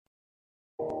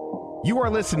You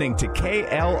are listening to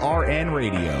KLRN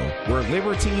Radio, where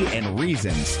liberty and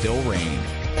reason still reign.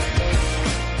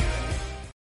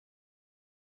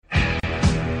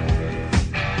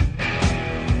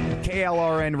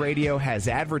 KLRN Radio has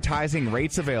advertising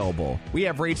rates available. We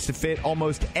have rates to fit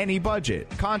almost any budget.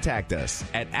 Contact us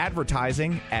at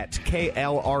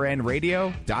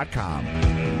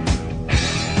advertising@klrnradio.com.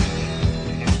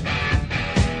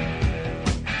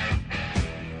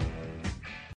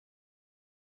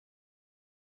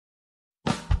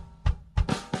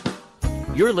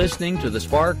 You're listening to the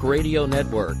Spark Radio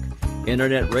Network,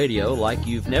 internet radio like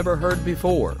you've never heard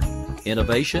before.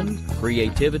 Innovation,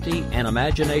 creativity, and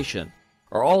imagination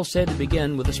are all said to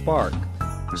begin with a spark.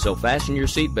 So fasten your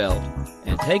seatbelt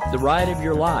and take the ride of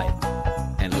your life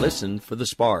and listen for the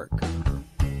spark.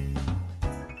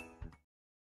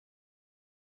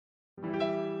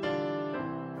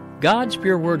 God's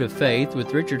Pure Word of Faith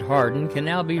with Richard Hardin can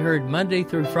now be heard Monday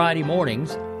through Friday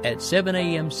mornings at 7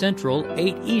 a.m. Central,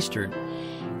 8 Eastern,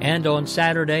 and on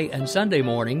Saturday and Sunday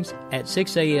mornings at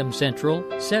 6 a.m. Central,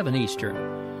 7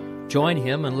 Eastern. Join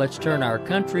him and let's turn our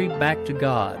country back to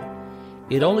God.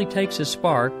 It only takes a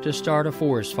spark to start a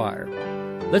forest fire.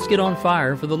 Let's get on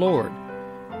fire for the Lord,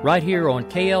 right here on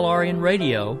KLRN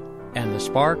Radio and the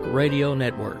Spark Radio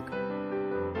Network.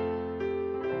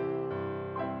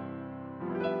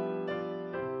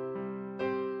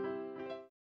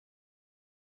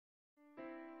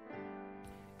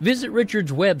 Visit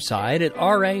Richard's website at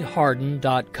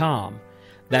rahardin.com.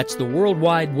 That's the World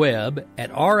Wide Web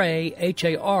at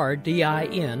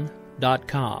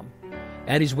rahardin.com.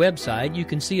 At his website, you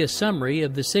can see a summary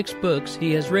of the 6 books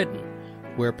he has written,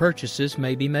 where purchases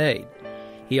may be made.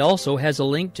 He also has a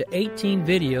link to 18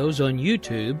 videos on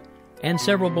YouTube and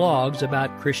several blogs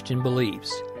about Christian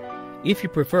beliefs. If you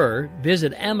prefer,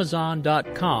 visit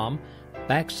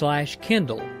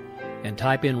amazon.com/Kindle and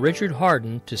type in Richard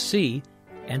Hardin to see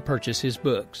and purchase his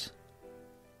books.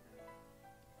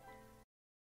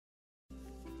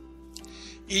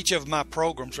 Each of my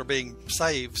programs are being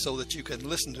saved so that you can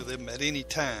listen to them at any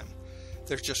time.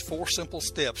 There's just 4 simple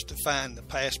steps to find the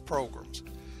past programs.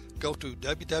 Go to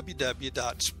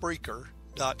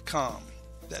www.spreaker.com.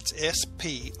 That's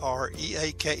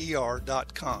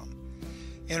SPREAKER.com.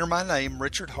 Enter my name,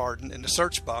 Richard Hardin, in the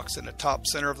search box in the top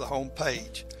center of the home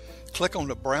page. Click on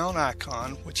the brown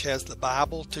icon, which has the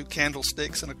Bible, 2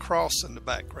 candlesticks, and a cross in the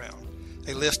background.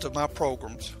 A list of my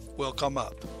programs will come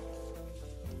up.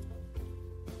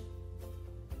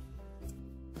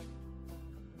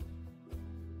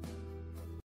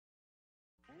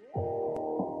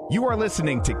 You are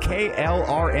listening to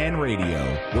KLRN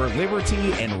Radio, where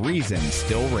liberty and reason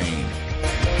still reign.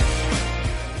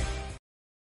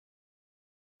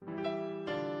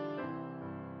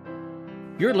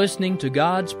 You're listening to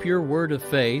God's Pure Word of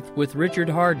Faith with Richard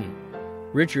Hardin.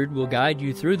 Richard will guide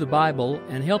you through the Bible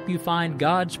and help you find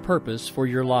God's purpose for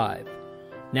your life.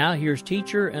 Now here's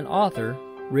teacher and author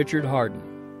Richard Hardin.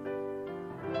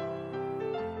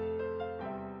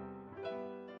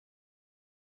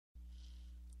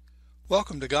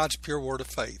 Welcome to God's Pure Word of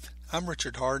Faith. I'm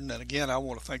Richard Hardin, and again I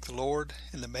want to thank the Lord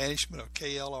and the management of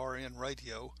KLRN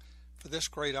Radio for this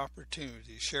great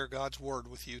opportunity to share God's Word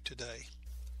with you today.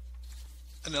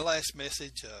 In the last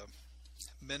message,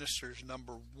 Ministers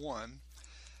number 1,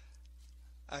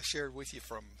 I shared with you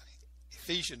from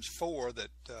Ephesians 4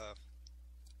 that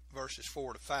verses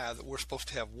 4 to 5 that we're supposed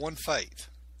to have one faith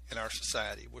in our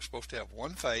society. We're supposed to have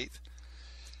one faith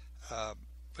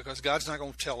because God's not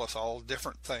going to tell us all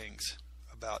different things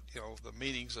about, the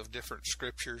meanings of different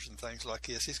scriptures and things like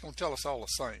this. He's going to tell us all the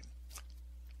same.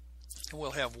 And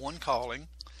we'll have one calling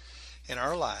in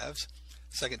our lives.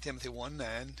 2 Timothy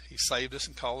 1:9, He saved us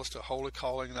and called us to a holy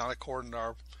calling, not according to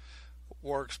our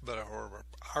works, or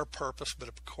our purpose, but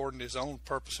according to His own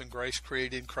purpose and grace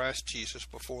created in Christ Jesus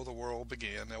before the world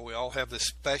began. Now we all have this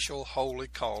special holy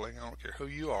calling. I don't care who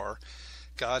you are.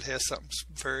 God has something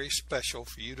very special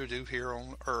for you to do here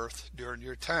on earth during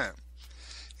your time.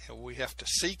 And we have to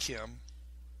seek Him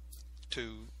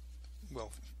to,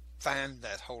 find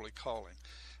that holy calling.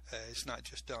 It's not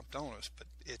just dumped on us, but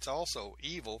it's also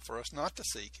evil for us not to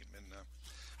seek Him. In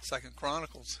 2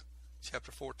 Chronicles chapter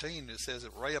 14, it says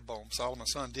that Rehoboam,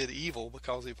 Solomon's son, did evil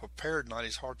because he prepared not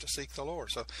his heart to seek the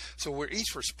Lord. So we're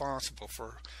each responsible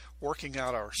for working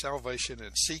out our salvation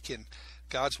and seeking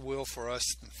God's will for us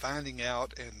and finding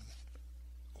out and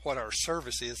what our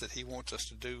service is that He wants us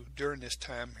to do during this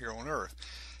time here on earth.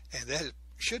 And that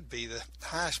should be the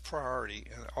highest priority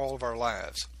in all of our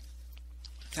lives.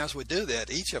 As we do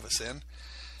that, each of us then,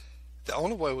 the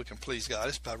only way we can please God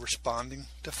is by responding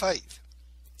to faith.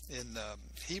 In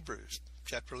Hebrews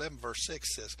chapter 11, verse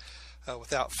 6 says,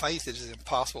 without faith it is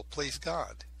impossible to please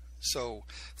God. So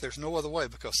there's no other way,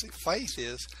 because see, faith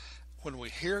is when we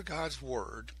hear God's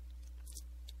word,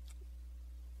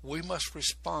 we must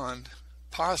respond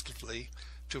positively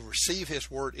to receive his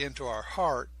word into our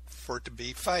heart for it to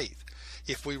be faith.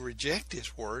 If we reject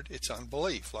his word, it's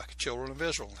unbelief, like the children of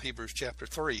Israel in Hebrews chapter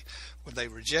 3, when they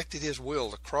rejected his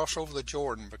will to cross over the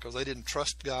Jordan because they didn't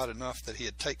trust God enough that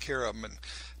he'd take care of them and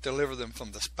deliver them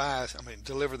from the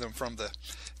deliver them from the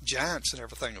giants and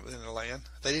everything in the land.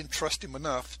 They didn't trust him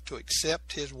enough to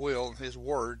accept his will and his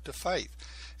word to faith.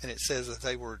 And it says that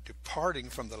they were departing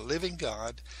from the living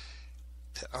God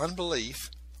to unbelief.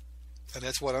 And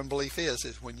that's what unbelief is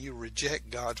when you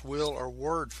reject God's will or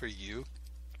word for you.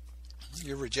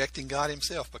 You're rejecting God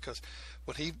himself, because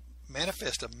when he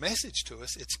manifests a message to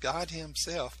us, it's God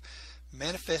himself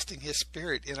manifesting his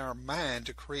spirit in our mind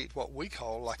to create what we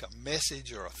call like a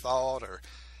message or a thought or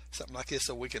something like this,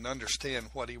 so we can understand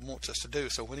what he wants us to do.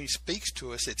 So when he speaks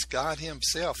to us, it's God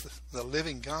himself, the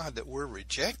living God, that we're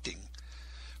rejecting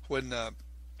when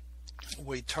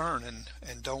we turn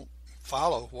and don't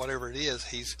follow whatever it is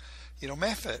he's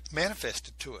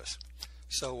manifested to us.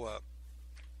 So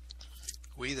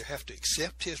we either have to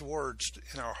accept his words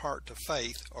in our heart to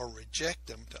faith or reject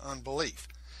them to unbelief.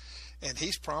 And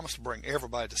he's promised to bring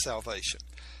everybody to salvation.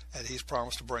 And he's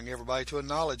promised to bring everybody to a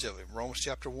knowledge of him. Romans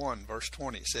chapter 1, verse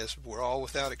 20 says we're all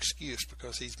without excuse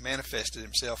because he's manifested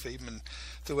himself even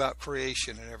throughout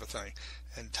creation and everything.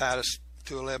 And Titus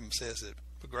 2:11 says that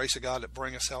the grace of God that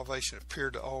bringeth salvation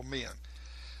appeared to all men.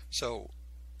 So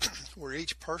we're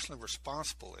each personally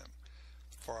responsible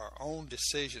for our own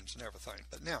decisions and everything.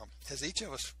 But now, as each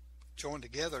of us join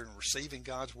together in receiving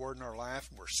God's word in our life,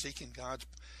 and we're seeking God's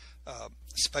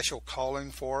special calling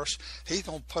for us, he's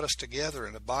going to put us together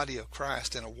in the body of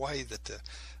Christ in a way that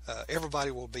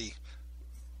everybody will be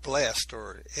blessed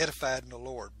or edified in the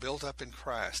Lord, built up in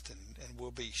Christ, and we'll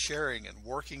be sharing and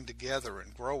working together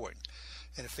and growing.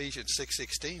 And Ephesians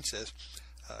 6:16 says,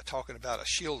 talking about a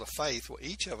shield of faith, well,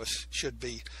 each of us should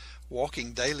be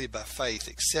walking daily by faith,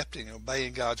 accepting and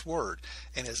obeying God's word.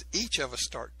 And as each of us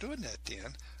start doing that,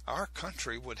 then our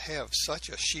country would have such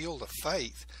a shield of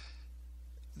faith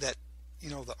that,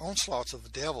 the onslaughts of the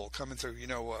devil coming through,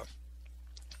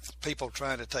 people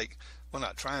trying to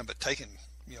taking,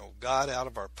 God out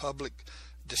of our public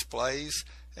displays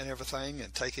and everything,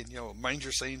 and taking,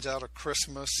 manger scenes out of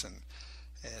Christmas,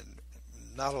 and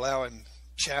not allowing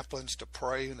chaplains to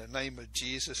pray in the name of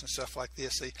Jesus and stuff like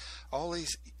this. See, all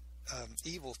these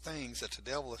evil things that the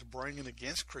devil is bringing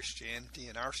against Christianity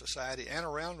in our society and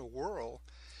around the world,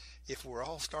 if we're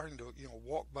all starting to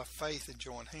walk by faith and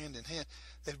join hand in hand,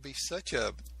 there'd be such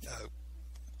a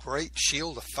great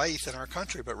shield of faith in our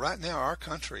country. But right now our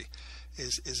country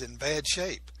is in bad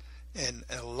shape, and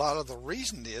a lot of the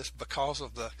reason is because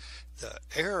of the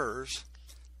errors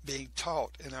being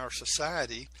taught in our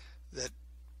society that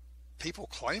people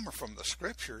claim are from the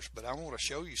scriptures. But I want to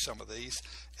show you some of these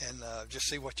and just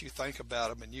see what you think about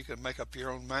them, and you can make up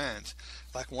your own minds.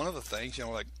 Like one of the things,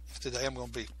 like today I'm going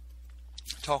to be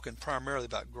talking primarily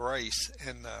about grace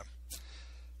and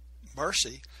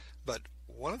mercy. But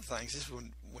one of the things is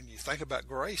when you think about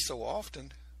grace so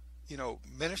often,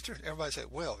 ministers, everybody say,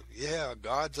 well, yeah,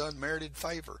 God's unmerited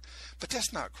favor. But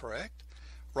that's not correct.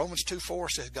 Romans 2:4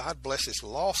 says God blesses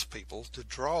lost people to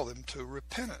draw them to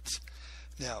repentance.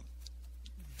 Now,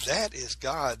 that is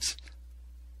God's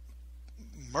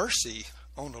mercy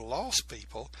on the lost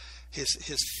people,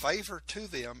 his favor to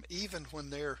them, even when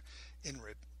they're in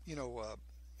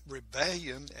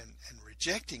rebellion and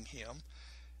rejecting him,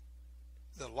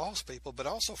 the lost people, but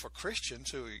also for Christians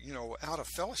who are out of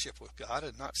fellowship with God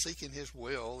and not seeking his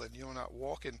will, and not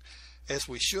walking as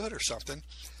we should or something.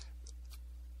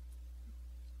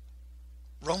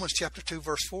 Romans chapter 2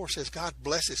 verse 4 says God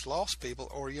blesses lost people,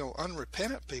 or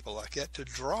unrepentant people like that, to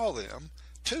draw them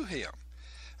to him.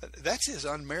 That's his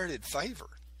unmerited favor.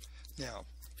 Now,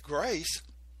 grace,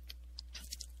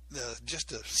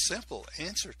 just a simple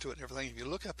answer to it and everything, if you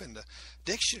look up in the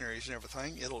dictionaries and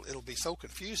everything, it'll be so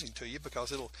confusing to you,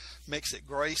 because it'll mix it,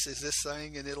 grace is this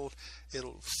thing, and it'll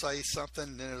say something,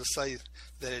 and then it'll say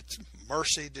that it's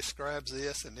mercy describes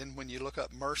this, and then when you look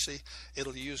up mercy,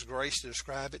 it'll use grace to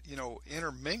describe it,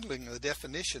 intermingling the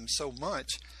definition so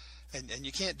much. And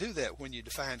you can't do that when you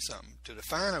define something. To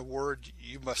define a word,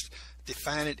 you must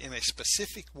define it in a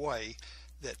specific way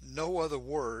that no other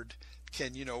word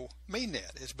can, mean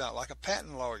that. It's about like a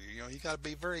patent lawyer. You got to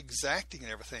be very exacting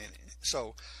and everything.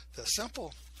 So the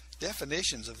simple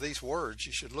definitions of these words,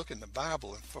 you should look in the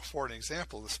Bible. And for an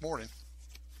example, this morning,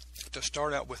 To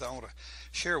start out with, I want to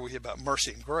share with you about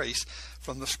mercy and grace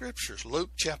from the Scriptures. Luke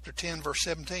chapter 10, verse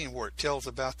 17, where it tells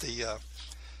about the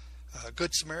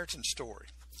Good Samaritan story.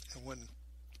 And when,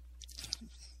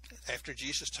 after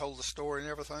Jesus told the story and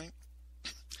everything,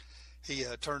 he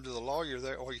turned to the lawyer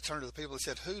there, or he turned to the people and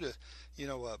said, who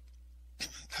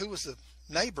was the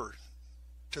neighbor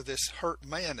to this hurt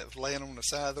man that was laying on the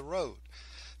side of the road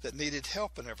that needed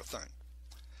help and everything?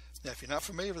 Now, if you're not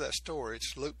familiar with that story,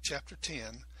 it's Luke chapter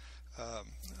 10,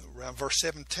 around verse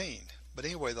 17. But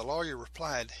anyway, the lawyer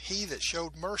replied, he that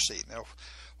showed mercy. Now,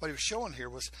 what he was showing here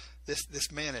was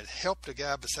this man had helped a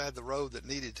guy beside the road that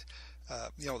needed,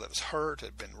 that was hurt,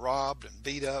 had been robbed and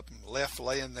beat up and left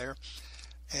laying there.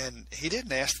 And he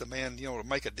didn't ask the man, to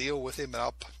make a deal with him,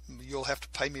 you'll have to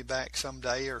pay me back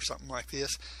someday or something like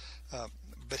this.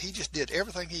 But he just did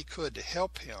everything he could to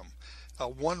help him. A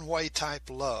one-way type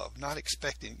love, not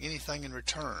expecting anything in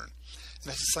return. And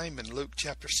that's the same in Luke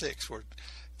chapter 6, where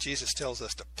Jesus tells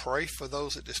us to pray for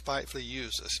those that despitefully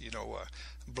use us.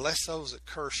 Bless those that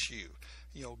curse you.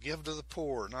 Give to the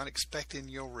poor, not expecting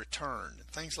your return. And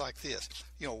things like this.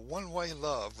 One-way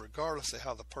love, regardless of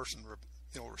how the person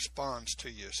responds to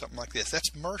you, something like this.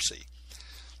 That's mercy.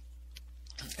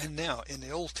 And now, in the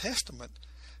Old Testament,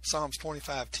 Psalms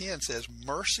 25:10 says,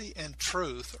 mercy and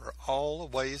truth are all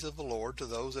the ways of the Lord to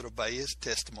those that obey his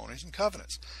testimonies and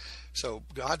covenants. So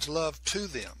God's love to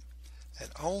them and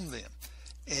on them,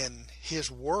 and his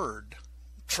word,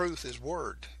 truth is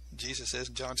word. Jesus says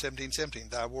in John 17:17,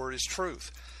 thy word is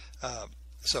truth.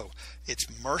 So it's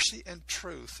mercy and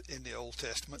truth in the Old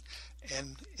Testament,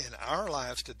 and in our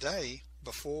lives today,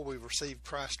 before we receive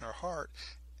Christ in our heart,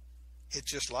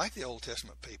 it's just like the Old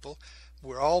Testament people.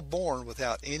 We're all born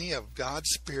without any of God's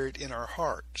Spirit in our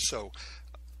heart. So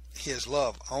his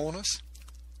love on us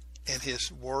and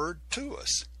his word to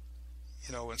us,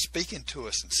 and speaking to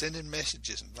us and sending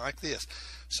messages and like this.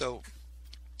 So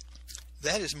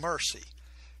that is mercy.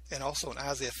 And also in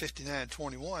Isaiah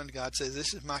 59:21, God says,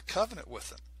 this is my covenant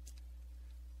with them,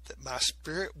 that my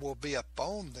Spirit will be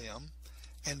upon them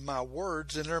and my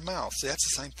words in their mouth. See,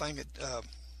 that's the same thing that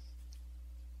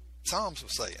Psalms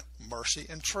was saying, mercy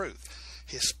and truth.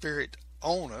 His Spirit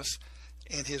on us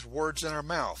and his words in our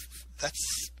mouth.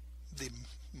 That's the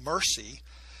mercy,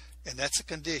 and that's a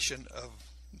condition of,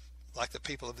 like the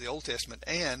people of the Old Testament,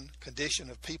 and condition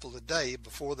of people today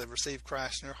before they receive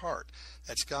Christ in their heart.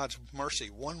 That's God's mercy,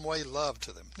 one-way love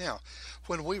to them. Now,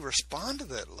 when we respond to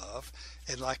that love,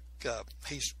 and like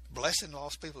he's blessing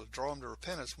lost people to draw them to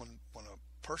repentance, when a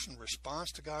person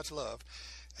responds to God's love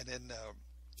and then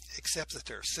accepts that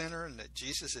they're a sinner and that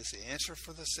Jesus is the answer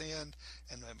for the sin,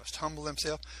 and they must humble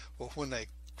themselves. Well, when they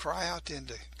cry out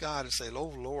into God and say,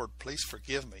 oh Lord, please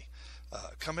forgive me,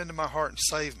 come into my heart and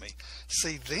save me.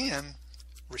 See, then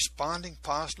responding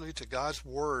positively to God's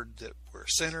word that we're a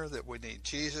sinner, that we need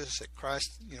Jesus, that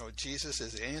Christ, Jesus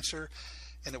is the answer,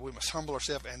 and that we must humble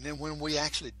ourselves. And then when we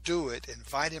actually do it,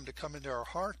 invite him to come into our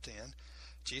heart, then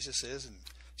Jesus says in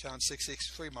John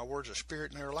 6:63, my words are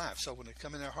spirit and they're life. So when they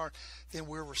come in our heart, then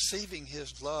we're receiving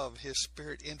his love, his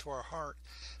Spirit into our heart.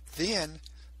 Then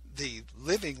the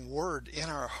living word in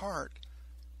our heart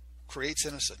creates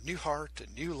in us a new heart,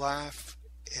 a new life,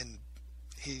 and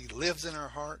he lives in our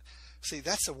heart. See,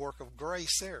 that's the work of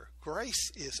grace there.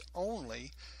 Grace is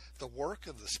only the work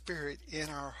of the Spirit in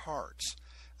our hearts.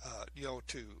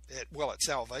 At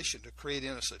salvation, to create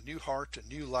in us a new heart, a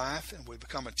new life, and we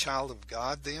become a child of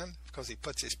God then, because he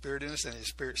puts his Spirit in us, and his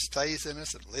Spirit stays in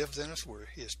us and lives in us. We're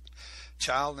his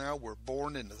child now. We're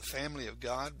born into the family of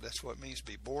God. That's what it means to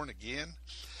be born again.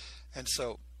 And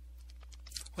so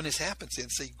when this happens, then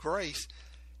see, grace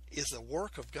is the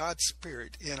work of God's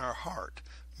Spirit in our heart.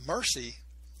 Mercy,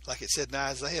 like it said in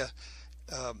Isaiah,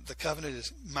 the covenant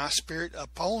is my Spirit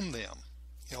upon them.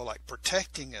 Like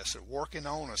protecting us and working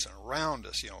on us and around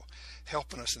us,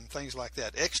 helping us and things like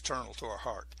that, external to our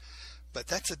heart. But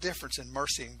that's the difference in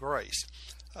mercy and grace.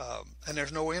 And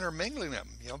there's no intermingling them,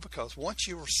 because once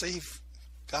you receive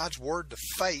God's word to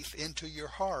faith into your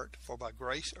heart, for by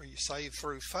grace are you saved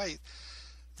through faith,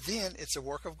 then it's a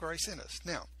work of grace in us.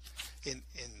 Now, in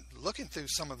looking through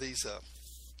some of these,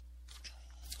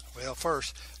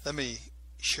 first, let me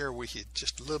share with you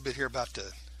just a little bit here about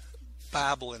the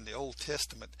Bible in the Old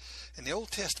Testament. In the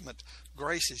Old Testament,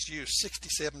 grace is used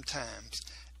 67 times,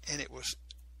 and it was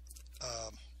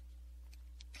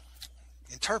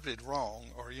interpreted wrong,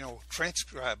 or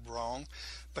transcribed wrong,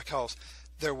 because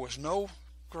there was no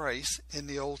grace in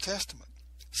the Old Testament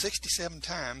 67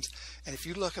 times. And if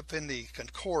you look up in the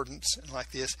concordance and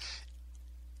like this,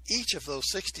 each of those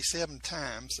 67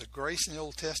 times the grace in the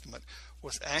Old Testament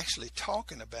was actually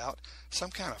talking about some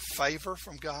kind of favor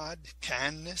from God,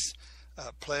 kindness,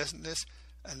 pleasantness,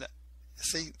 and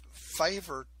see,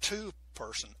 favor to a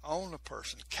person, on a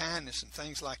person, kindness and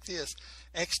things like this,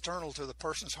 external to the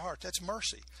person's heart. That's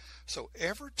mercy. So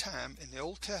every time in the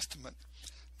Old Testament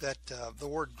that the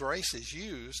word grace is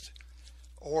used,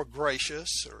 or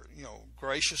gracious, or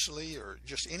graciously, or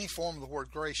just any form of the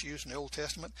word grace used in the Old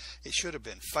Testament, it should have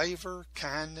been favor,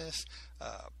 kindness,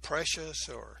 precious,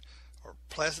 or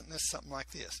pleasantness, something like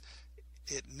this.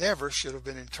 It never should have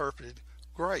been interpreted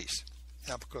grace.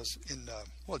 Now, because in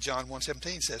John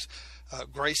 1:17 says,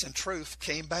 grace and truth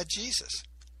came by Jesus.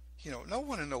 No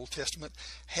one in the Old Testament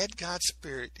had God's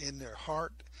Spirit in their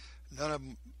heart. None of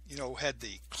them, had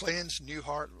the cleansed new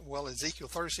heart. Well, Ezekiel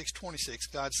 36:26,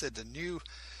 God said the new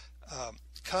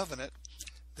covenant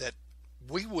that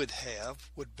we would have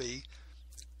would be,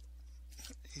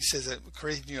 he says that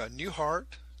creating you a new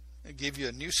heart, and give you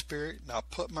a new spirit, and I'll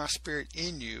put my spirit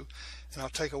in you, and I'll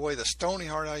take away the stony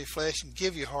heart out of your flesh and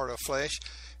give you a heart of flesh,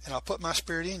 and I'll put my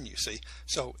spirit in you. See,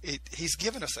 so he's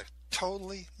given us a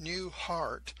totally new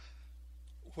heart.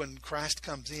 When Christ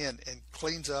comes in and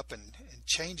cleans up and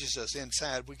changes us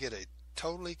inside, we get a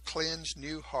totally cleansed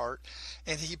new heart,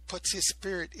 and he puts his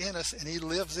spirit in us, and he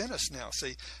lives in us now.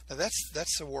 See, now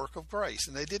that's the work of grace,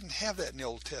 and they didn't have that in the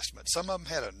Old Testament. Some of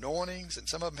them had anointings, and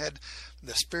some of them had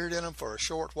the Spirit in them for a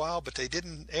short while, but they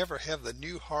didn't ever have the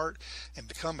new heart and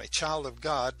become a child of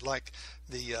God like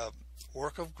the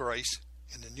work of grace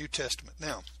in the New Testament.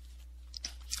 Now,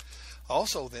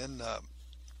 also then,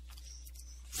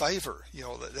 favor,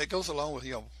 that goes along with,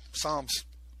 Psalms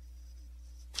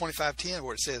 25:10,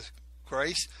 where it says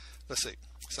grace. Let's see,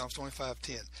 Psalms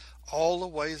 25:10. All the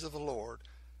ways of the Lord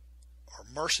are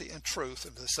mercy and truth,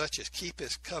 and to such as keep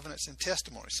his covenants and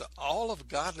testimonies. So all of the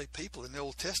godly people in the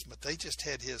Old Testament, they just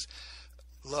had his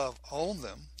love on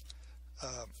them,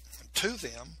 to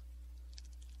them,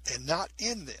 and not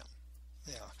in them.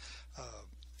 Now,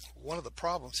 one of the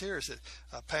problems here is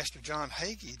that Pastor John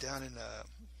Hagee down in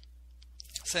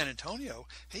San Antonio,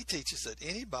 he teaches that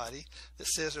anybody that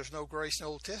says there's no grace in the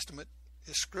Old Testament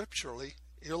is scripturally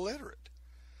illiterate.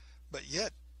 But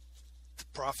yet, the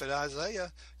prophet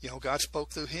Isaiah, God spoke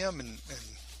through him and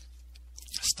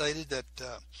stated that,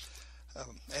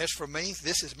 as for me,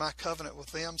 this is my covenant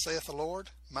with them, saith the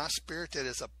Lord, my spirit that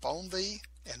is upon thee,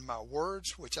 and my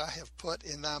words which I have put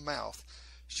in thy mouth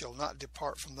shall not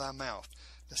depart from thy mouth.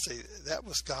 Now see, that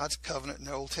was God's covenant in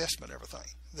the Old Testament, everything.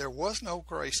 There was no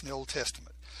grace in the Old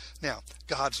Testament. Now,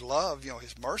 God's love,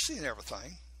 his mercy and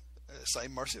everything,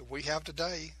 same mercy that we have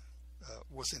today,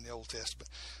 was in the Old Testament,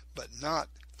 but not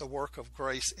the work of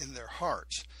grace in their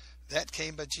hearts. That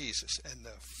came by Jesus. And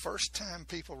the first time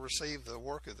people received the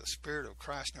work of the Spirit of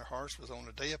Christ in their hearts was on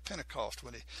the day of Pentecost,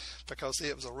 because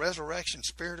it was a resurrection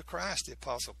Spirit of Christ, the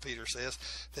Apostle Peter says,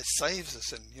 that saves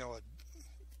us and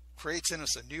creates in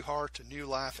us a new heart, a new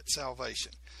life at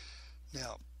salvation.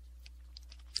 Now,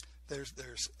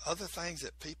 there's other things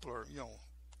that people are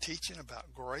teaching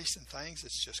about grace and things.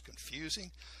 It's just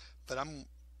confusing, but I'm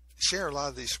share a lot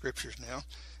of these scriptures now,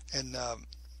 and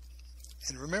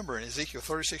remember in Ezekiel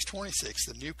 36:26,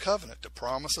 the new covenant, the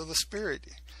promise of the Spirit.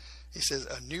 He says,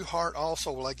 a new heart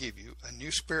also will I give you, a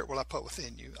new spirit will I put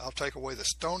within you. I'll take away the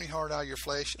stony heart out of your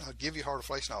flesh, and I'll give you a heart of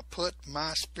flesh, and I'll put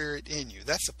my spirit in you.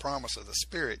 That's the promise of the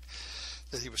Spirit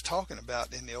that he was talking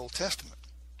about in the Old Testament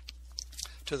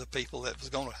to the people that was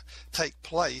going to take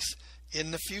place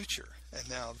in the future.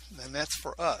 And that's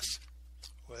for us.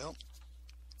 Well,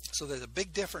 so there's a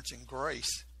big difference in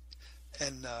grace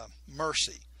and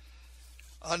mercy.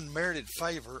 Unmerited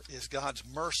favor is God's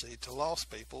mercy to lost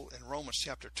people in Romans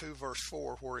chapter 2 verse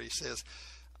 4, where he says,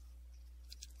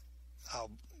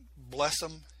 I'll bless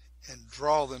them and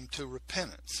draw them to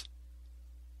repentance.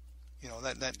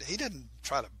 That he didn't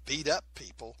try to beat up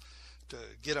people to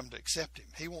get them to accept him.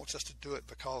 He wants us to do it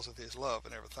because of his love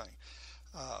and everything.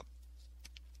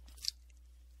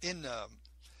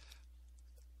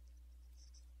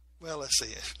 Let's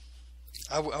see.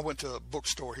 I went to a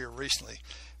bookstore here recently,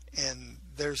 and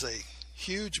there's a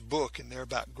huge book in there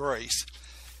about grace.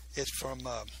 It's from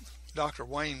Dr.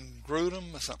 Wayne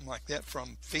Grudem or something like that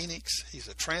from Phoenix. He's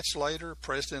a translator,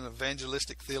 president of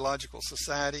Evangelistic Theological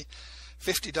Society.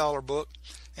 $50 book,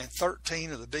 and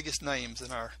 13 of the biggest names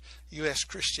in our U.S.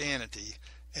 Christianity,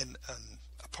 and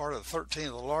a part of 13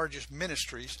 of the largest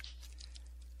ministries.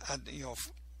 I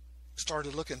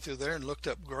started looking through there and looked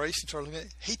up grace and started looking at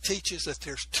it. He teaches that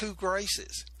there's two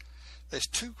graces. There's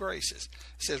two graces.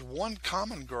 It says one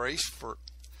common grace for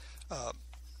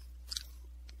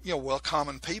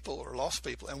common people or lost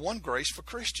people, and one grace for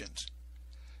Christians.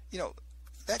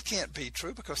 that can't be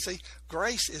true, because see,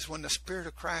 grace is when the Spirit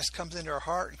of Christ comes into our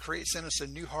heart and creates in us a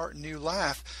new heart and new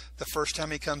life the first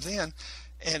time he comes in.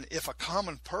 And if a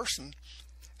common person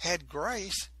had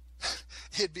grace,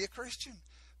 he'd be a Christian,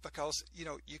 because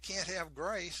you can't have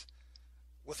grace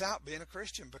without being a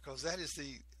Christian, because that is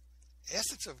the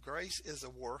essence of grace, is the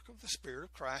work of the Spirit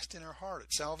of Christ in our heart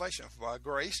at salvation. By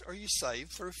grace are you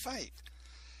saved through faith.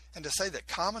 And to say that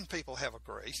common people have a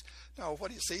grace, no, what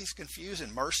do you see? He's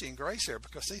confusing mercy and grace there,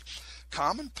 because see,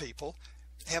 common people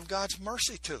have God's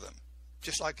mercy to them.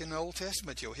 Just like in the Old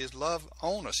Testament, his love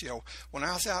on us. When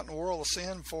I was out in the world of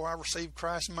sin before I received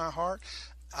Christ in my heart,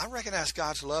 I recognized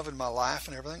God's love in my life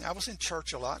and everything. I was in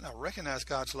church a lot, and I recognized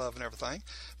God's love and everything,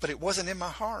 but it wasn't in my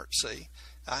heart, see.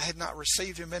 I had not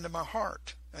received him into my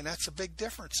heart, and that's a big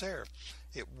difference there.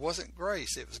 It wasn't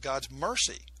grace, it was God's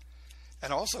mercy.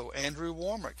 And also, Andrew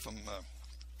Warmick from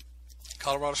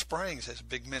Colorado Springs has a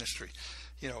big ministry.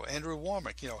 Andrew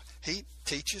Warmick, he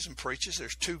teaches and preaches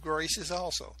there's two graces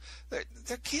also.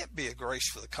 There can't be a grace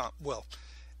for well,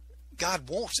 God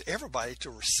wants everybody to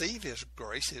receive his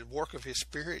grace, his work of his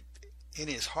Spirit in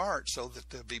his heart, so that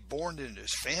they'll be born into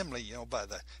his family, by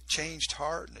the changed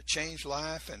heart and the changed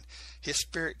life and his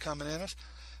Spirit coming in us.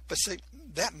 But see,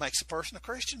 that makes a person a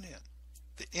Christian then.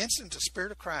 The instant the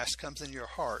Spirit of Christ comes in your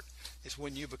heart is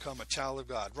when you become a child of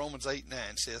God. Romans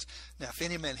 8:9 says, now if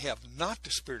any man have not the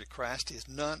Spirit of Christ, he is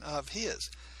none of his.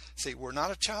 See, we're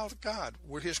not a child of God.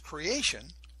 We're his creation,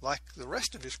 like the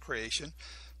rest of his creation,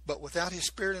 but without his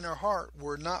Spirit in our heart,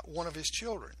 we're not one of his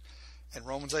children. And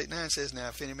Romans 8:9 says, now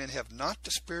if any man have not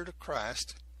the Spirit of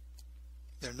Christ,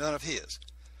 they're none of his.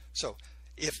 So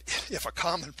if a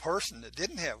common person that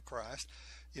didn't have Christ,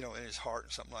 in his heart or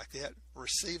something like that,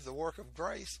 received the work of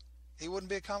grace, he wouldn't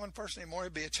be a common person anymore.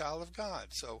 He'd be a child of God.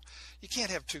 So you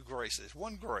can't have two graces,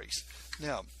 one grace.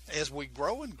 Now, as we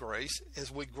grow in grace,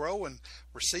 as we grow in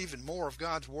receiving more of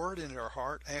God's Word into our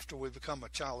heart after we become a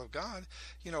child of God,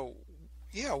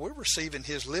 we're receiving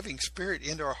his living Spirit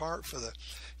into our heart for the,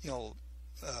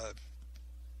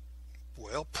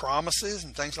 promises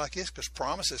and things like this, because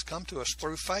promises come to us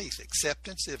through faith,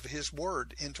 acceptance of his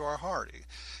Word into our heart.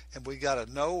 And we got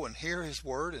to know and hear his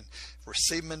Word and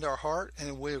receive him into our heart,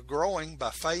 and we're growing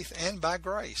by faith and by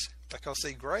grace, because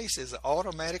see, grace is an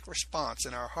automatic response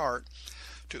in our heart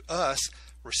to us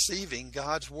receiving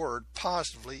God's Word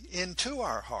positively into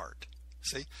our heart.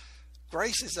 See,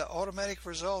 grace is the automatic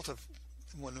result of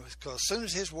because as soon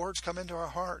as his words come into our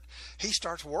heart, he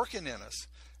starts working in us,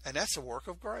 and that's the work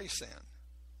of grace then.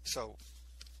 So,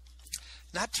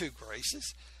 not two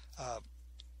graces.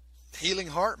 Healing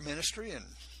Heart Ministry, and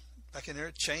back in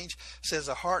there, change says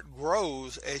a heart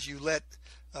grows as you let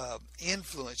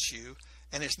influence you,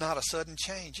 and it's not a sudden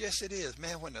change. Yes, it is.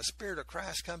 Man, when the Spirit of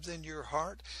Christ comes into your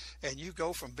heart, and you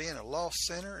go from being a lost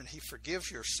sinner, and he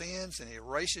forgives your sins, and he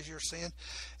erases your sin,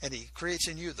 and he creates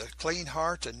in you the clean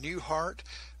heart, a new heart,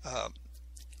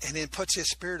 and then puts his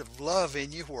Spirit of love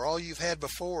in you, where all you've had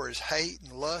before is hate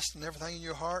and lust and everything in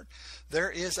your heart, there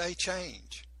is a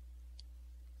change.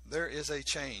 There is a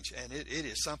change, and it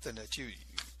is something that you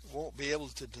won't be able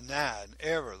to deny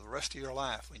ever the rest of your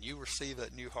life when you receive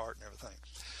that new heart and everything.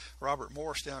 Robert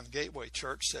Morris down in Gateway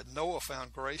Church said Noah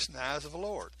found grace in the eyes of the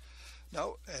Lord.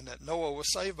 No, and that Noah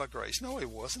was saved by grace. No, he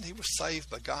wasn't. He was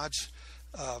saved by God's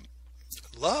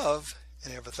love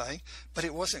and everything, but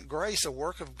it wasn't grace, a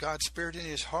work of God's Spirit in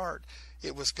his heart.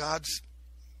 It was God's,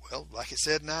 like it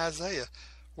said in Isaiah,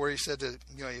 where he said that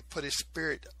he put his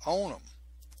Spirit on them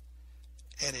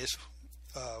and his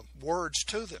words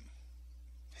to them.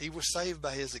 He was saved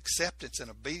by his acceptance and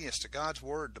obedience to God's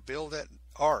Word to build that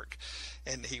ark,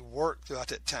 and he worked throughout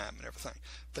that time and everything.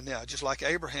 But now, just like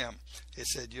Abraham, it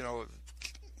said,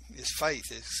 his faith,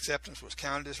 his acceptance was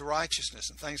counted as righteousness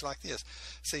and things like this.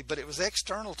 See, but it was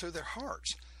external to their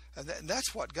hearts. And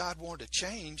that's what God wanted to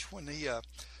change when he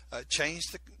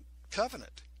changed the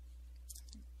covenant.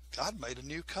 God made a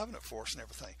new covenant for us and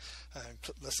everything.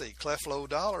 Let's see, Cleflo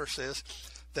Dollar says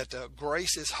that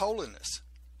grace is holiness.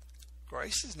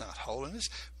 Grace is not holiness.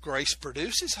 Grace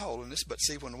produces holiness, but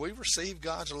see, when we receive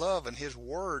God's love and his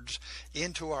words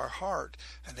into our heart,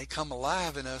 and they come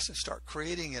alive in us and start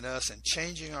creating in us and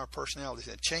changing our personalities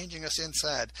and changing us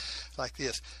inside like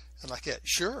this and like that.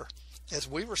 Sure, as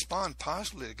we respond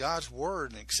positively to God's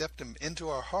Word and accept him into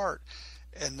our heart,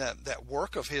 and that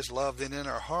work of his love then in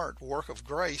our heart, work of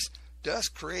grace, does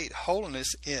create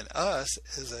holiness in us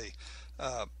as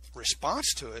a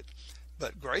response to it.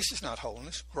 But grace is not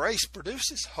holiness. Grace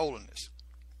produces holiness.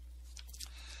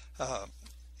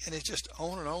 And it's just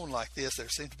on and on like this. There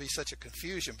seems to be such a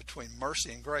confusion between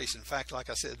mercy and grace. In fact, like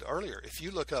I said earlier, if you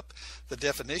look up the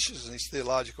definitions in these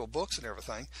theological books and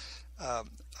everything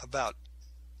about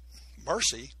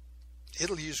mercy,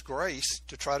 it'll use grace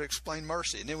to try to explain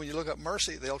mercy. And then when you look up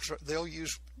mercy, they'll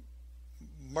use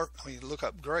when you look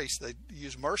up grace, they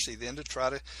use mercy then to try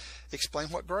to explain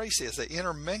what grace is. They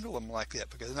intermingle them like that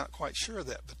because they're not quite sure of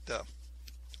that. But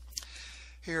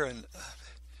here in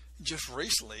just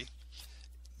recently,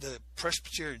 the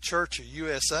Presbyterian Church of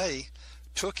USA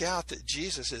took out that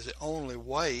Jesus is the only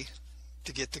way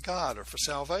to get to God or for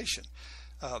salvation.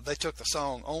 They took the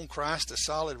song, "On Christ a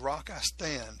solid rock I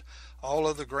stand, all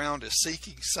other ground is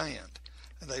sinking sand."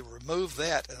 And they removed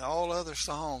that and all other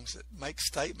songs that make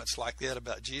statements like that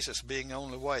about Jesus being the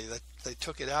only way. They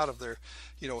took it out of their,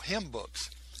 hymn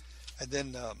books. And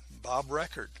then Bob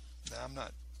Record, now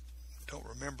don't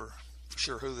remember for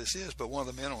sure who this is, but one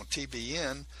of the men on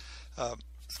TBN,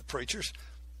 the preachers,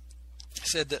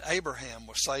 said that Abraham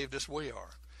was saved as we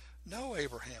are. No,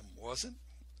 Abraham wasn't.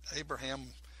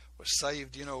 Abraham was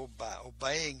saved, by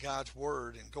obeying God's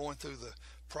word and going through the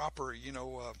proper,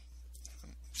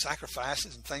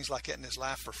 sacrifices and things like that in his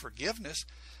life for forgiveness.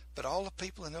 But all the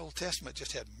people in the Old Testament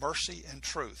just had mercy and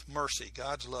truth. Mercy,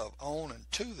 God's love on and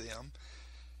to them,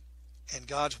 and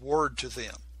God's word to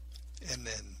them. And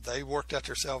then they worked out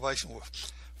their salvation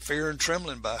with fear and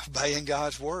trembling by obeying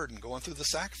God's word and going through the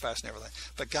sacrifice and everything.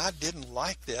 But God didn't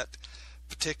like that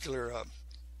particular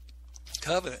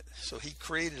covenant, so he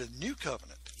created a new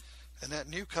covenant. And that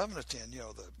new covenant then,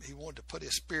 he wanted to put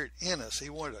his spirit in us. He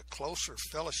wanted a closer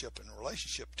fellowship and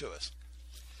relationship to us.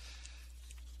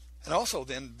 And also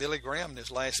then Billy Graham in his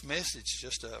last message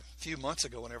just a few months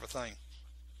ago and everything,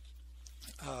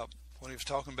 when he was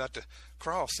talking about the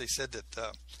cross, he said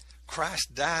that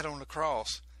Christ died on the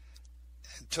cross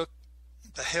and took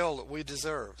the hell that we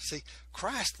deserve. See,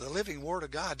 Christ, the living Word of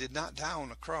God, did not die on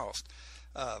the cross.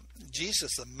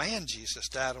 Jesus, the man Jesus,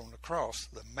 died on the cross.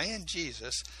 The man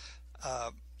Jesus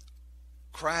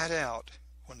cried out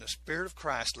when the Spirit of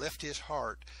Christ left his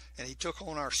heart and he took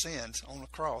on our sins on the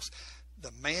cross.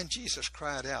 The man Jesus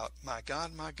cried out, my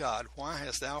God, why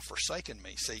hast thou forsaken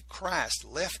me?" See, Christ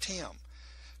left him.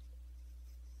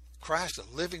 Christ, the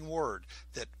living Word,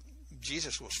 that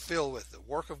Jesus was filled with, the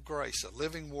work of grace, the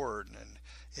living Word,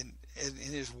 and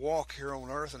in his walk here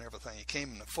on earth and everything, he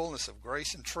came in the fullness of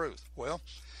grace and truth. Well,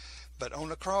 but on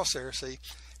the cross there, see,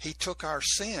 he took our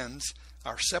sins,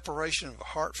 our separation of the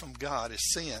heart from God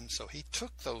is sin, so he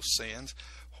took those sins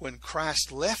when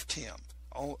Christ left him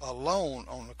alone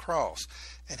on the cross,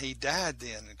 and he died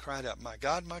then and cried out, my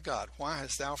God, why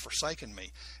hast thou forsaken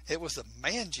me?" It was the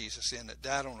man Jesus then that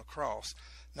died on the cross,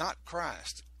 not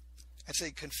Christ. And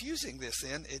see, confusing this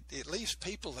then, it leaves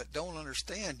people that don't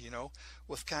understand,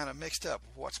 with kind of mixed up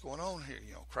what's going on here.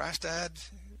 Christ died,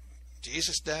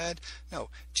 Jesus died. No,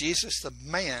 Jesus the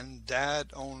man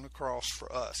died on the cross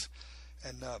for us.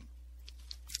 And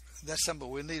that's something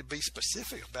we need to be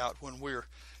specific about when we're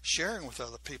sharing with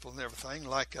other people and everything.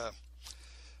 Like,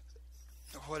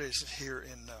 what is it here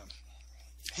in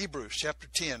Hebrews chapter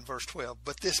 10, verse 12?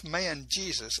 "But this man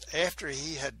Jesus, after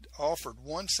he had offered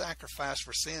one sacrifice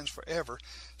for sins forever,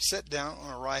 sat down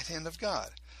on the right hand of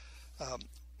God." And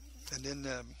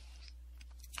then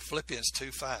Philippians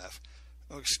 2:5.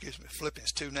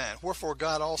 Philippians 2:9. "Wherefore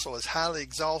God also has highly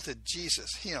exalted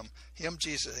Jesus, him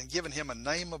Jesus, and given him a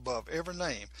name above every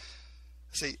name."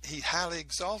 See, he highly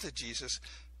exalted Jesus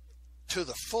to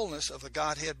the fullness of the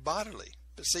Godhead bodily.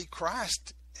 But see,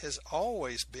 Christ has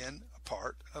always been a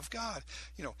part of God.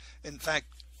 In fact,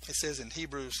 it says in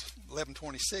Hebrews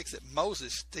 11:26 that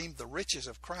Moses esteemed the riches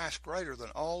of Christ greater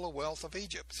than all the wealth of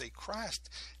Egypt. See, Christ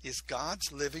is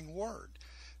God's living Word.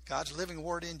 God's living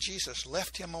Word in Jesus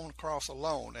left him on the cross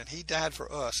alone, and he died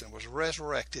for us and was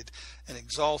resurrected and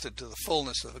exalted to the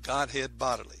fullness of the Godhead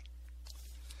bodily.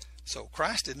 So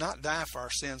Christ did not die for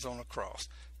our sins on the cross.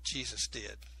 Jesus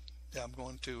did. Now I'm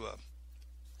going to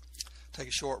take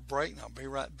a short break, and I'll be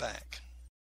right back.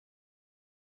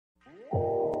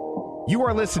 You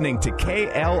are listening to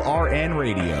KLRN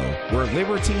Radio, where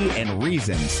liberty and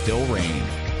reason still reign.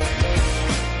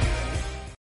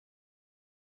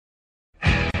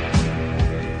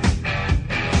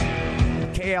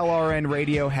 KLRN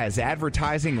Radio has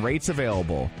advertising rates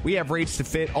available. We have rates to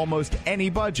fit almost any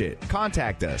budget.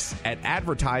 Contact us at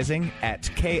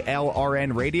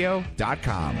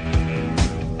advertising@klrnradio.com.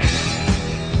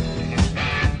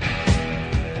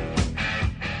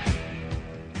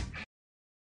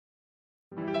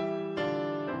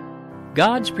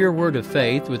 God's Pure Word of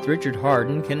Faith with Richard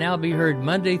Hardin can now be heard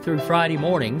Monday through Friday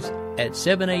mornings at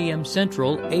 7 a.m.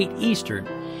 Central, 8 Eastern,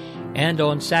 and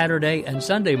on Saturday and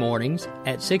Sunday mornings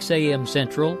at 6 a.m.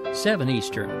 Central, 7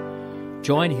 Eastern.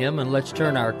 Join him and let's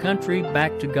turn our country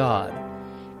back to God.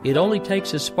 It only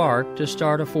takes a spark to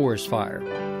start a forest fire.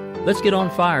 Let's get on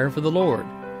fire for the Lord.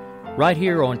 Right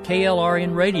here on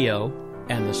KLRN Radio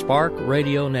and the Spark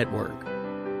Radio Network.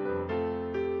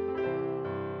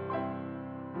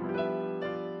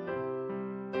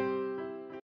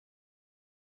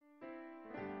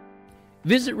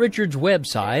 Visit Richard's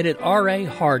website at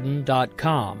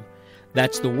rahardin.com.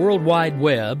 That's the World Wide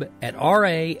Web at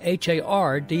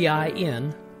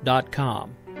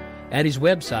rahardin.com. At his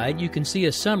website, you can see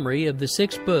a summary of the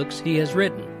 6 books he has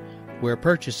written, where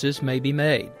purchases may be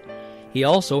made. He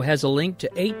also has a link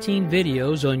to 18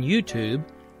 videos on YouTube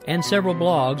and several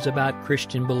blogs about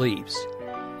Christian beliefs.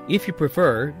 If you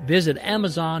prefer, visit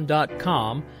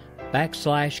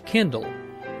amazon.com/Kindle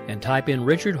and type in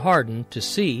Richard Hardin to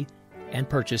see and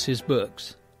purchase his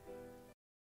books.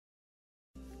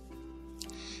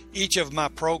 Each of my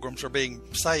programs are being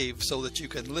saved so that you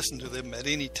can listen to them at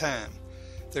any time.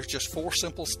 There's just 4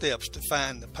 simple steps to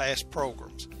find the past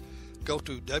programs. Go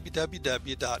to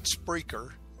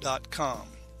www.spreaker.com.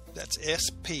 That's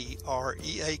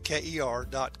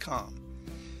SPREAKER.com.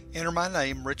 Enter my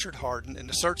name, Richard Hardin, in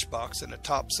the search box in the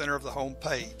top center of the home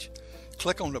page.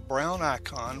 Click on the brown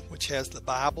icon, which has the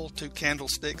Bible, 2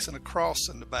 candlesticks, and a cross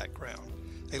in the background.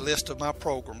 A list of my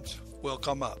programs will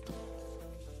come up.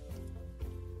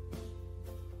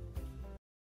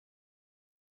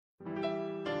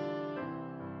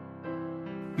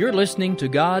 You're listening to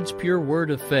God's Pure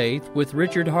Word of Faith with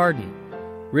Richard Hardin.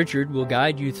 Richard will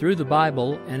guide you through the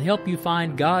Bible and help you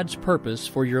find God's purpose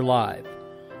for your life.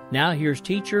 Now here's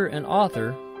teacher and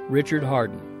author Richard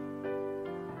Hardin.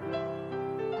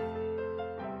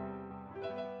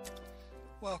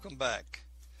 Welcome back.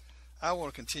 I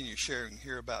want to continue sharing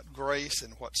here about grace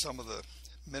and what some of the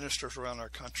ministers around our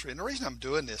country, and the reason I'm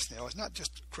doing this now is not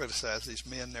just to criticize these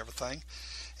men and everything.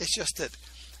 It's just that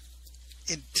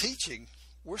in teaching,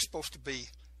 we're supposed to be,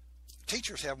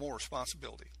 teachers have more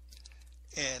responsibility.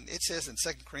 And it says in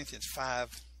 2 Corinthians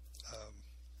 5,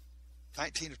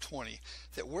 19 to 20,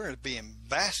 that we're to be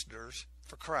ambassadors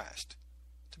for Christ.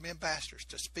 To be ambassadors,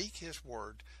 to speak His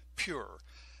word pure.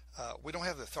 We don't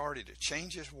have the authority to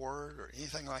change His word or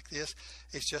anything like this.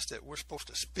 It's just that we're supposed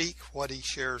to speak what He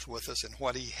shares with us and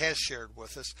what He has shared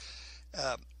with us.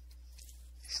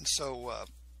 And so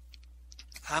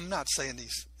I'm not saying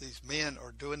these men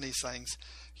are doing these things,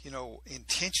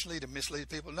 intentionally to mislead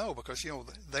people. No, because,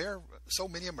 so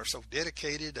many of them are so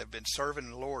dedicated. They've been serving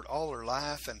the Lord all their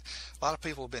life, and a lot of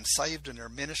people have been saved in their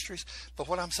ministries. But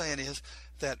what I'm saying is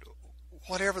that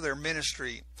whatever their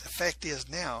ministry effect is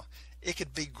now, it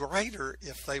could be greater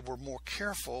if they were more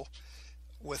careful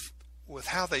with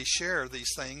how they share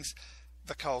these things,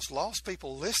 because lost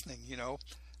people listening,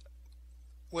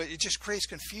 well, it just creates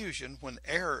confusion when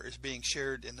error is being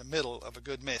shared in the middle of a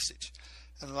good message.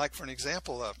 And like for an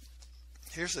example,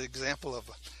 here's an example of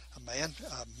a man,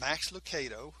 Max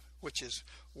Lucado, which is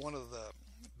one of the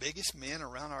biggest men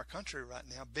around our country right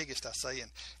now, biggest I say,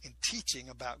 in teaching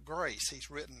about grace.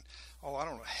 He's written, I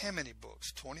don't know how many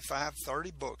books, 25,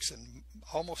 30 books, and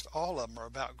almost all of them are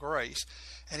about grace.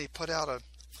 And he put out a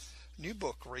new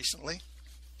book recently.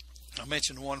 I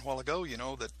mentioned one a while ago,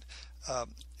 that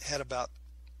had about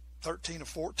 13 or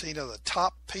 14 of the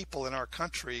top people in our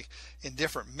country in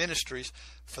different ministries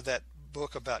for that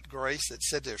book about grace. That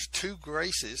said there's 2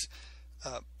 graces.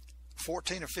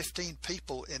 14 or 15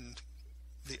 people in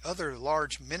the other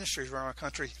large ministries around our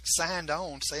country signed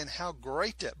on saying how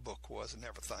great that book was and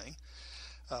everything.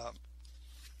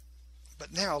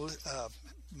 But now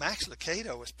Max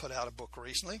Lucado has put out a book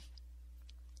recently,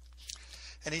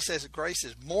 and he says that grace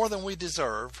is more than we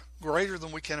deserve, greater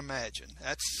than we can imagine.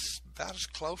 That's about as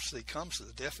close as he comes to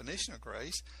the definition of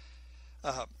grace.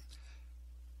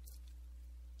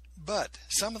 But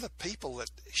some of the people that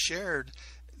shared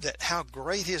that how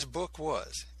great his book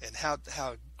was and how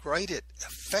great it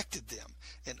affected them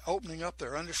in opening up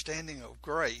their understanding of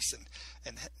grace,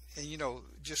 and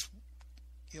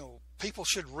people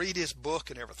should read his book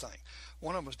and everything.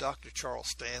 One of them was Dr. Charles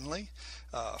Stanley,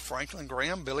 Franklin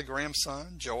Graham, Billy Graham's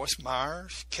son, Joyce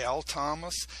Myers, Cal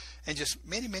Thomas, and just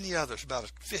many, many others,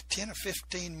 about 10 or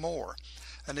 15 more.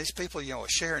 And these people, are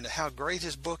sharing how great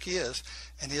his book is,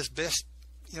 and his best,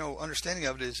 understanding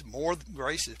of it is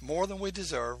grace is more than we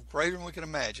deserve, greater than we can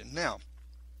imagine. Now,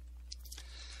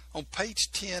 on page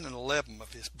 10 and 11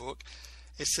 of his book,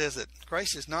 it says that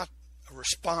grace is not a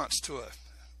response to a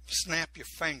snap your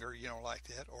finger, like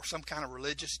that, or some kind of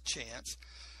religious chants,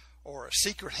 or a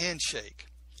secret handshake.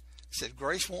 It said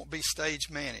grace won't be stage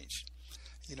managed.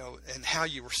 and how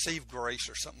you receive grace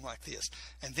or something like this.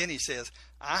 And then he says,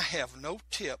 I have no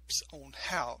tips on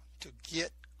how to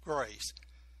get grace,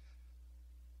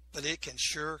 but it can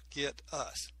sure get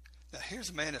us. Now, here's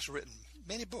a man that's written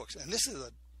many books, and this is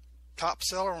a top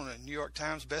seller on the New York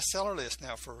Times bestseller list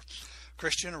now for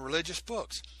Christian and religious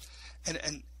books,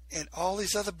 and all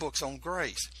these other books on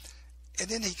grace. And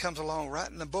then he comes along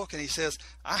writing a book and he says,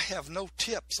 I have no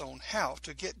tips on how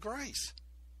to get grace.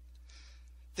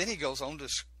 Then he goes on to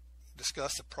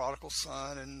discuss the prodigal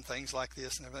son and things like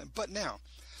this and everything. But now,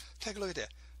 take a look at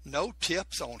that. No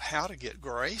tips on how to get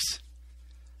grace?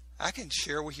 I can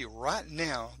share with you right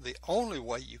now the only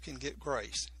way you can get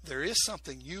grace. There is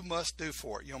something you must do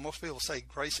for it. Most people say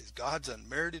grace is God's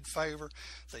unmerited favor.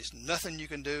 There's nothing you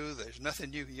can do. There's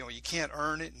nothing you can't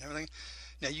earn it and everything.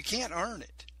 Now, you can't earn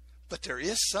it, but there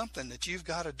is something that you've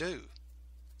got to do.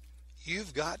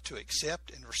 You've got to accept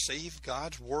and receive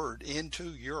God's word into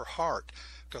your heart,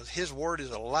 because his word is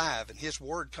alive, and his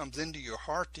word comes into your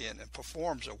heart then and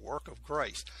performs a work of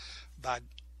grace. By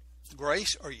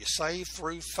grace are you saved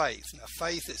through faith. Now,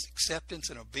 faith is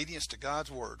acceptance and obedience to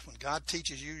God's word. When God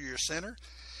teaches you you're a sinner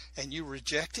and you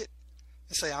reject it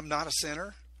and say, I'm not a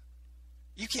sinner,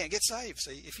 you can't get saved,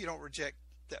 see, if you don't reject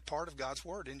that part of God's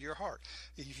word into your heart.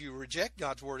 If you reject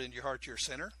God's word into your heart, you're a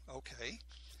sinner. Okay.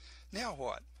 Now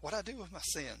what? What I do with my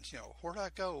sins? Where do I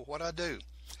go? What I do?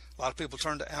 A lot of people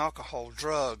turn to alcohol,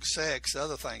 drugs, sex,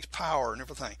 other things, power and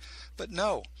everything. But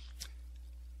no.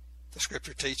 The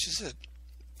scripture teaches that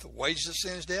the wages of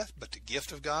sin is death, but the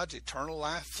gift of God's eternal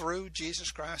life through Jesus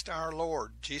Christ our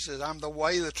Lord. Jesus says, I'm the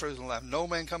way, the truth, and life. No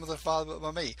man cometh to the Father but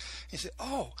by me. He said,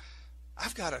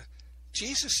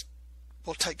 Jesus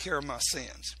will take care of my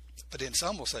sins. But then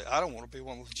some will say, I don't want to be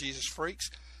one of those Jesus freaks.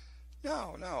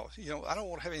 No, I don't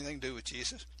want to have anything to do with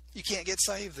Jesus. You can't get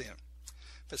saved then.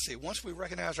 But see, once we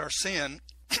recognize our sin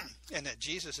and that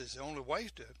Jesus is the only way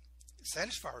to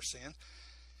satisfy our sin,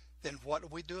 then what do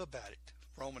we do about it?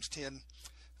 Romans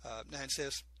 10:9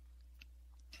 says,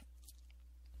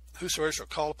 whosoever shall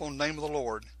call upon the name of the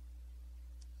Lord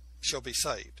shall be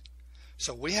saved.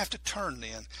 So we have to turn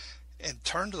then and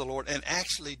turn to the Lord and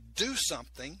actually do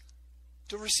something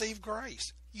to receive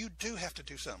grace. You do have to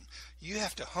do something. You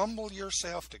have to humble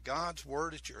yourself to God's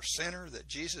word that you're a sinner, that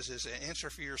Jesus is the answer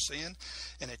for your sin,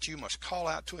 and that you must call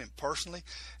out to him personally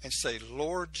and say,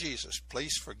 Lord Jesus,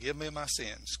 please forgive me my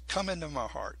sins. Come into my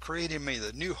heart. Create in me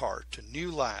the new heart, a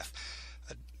new life,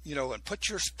 and put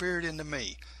your spirit into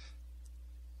me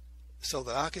so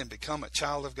that I can become a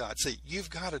child of God. See, you've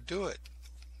got to do it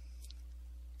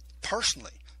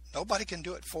personally. Nobody can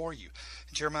do it for you.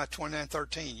 In Jeremiah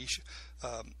 29:13, you should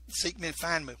seek me and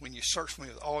find me when you search for me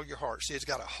with all your heart. See, it's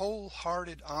got a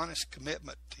wholehearted, honest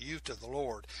commitment to you, to the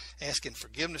Lord, asking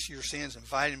forgiveness of your sins,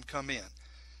 inviting him to come in.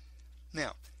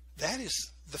 Now, that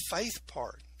is the faith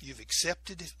part. You've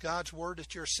accepted God's word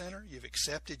that you're a sinner. You've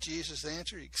accepted Jesus'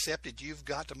 answer. You accepted you've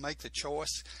got to make the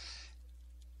choice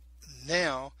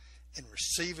now and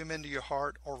receive him into your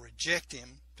heart or reject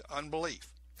him to unbelief.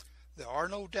 There are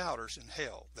no doubters in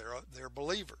hell. They're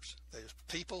believers. There's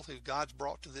people who God's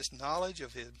brought to this knowledge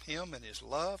of him and his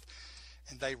love,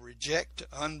 and they reject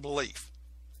unbelief.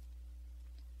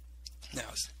 Now,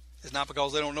 it's not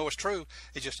because they don't know it's true.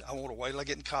 It's just, I want to wait till I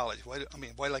get in college. Wait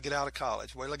till I get out of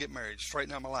college. Wait till I get married.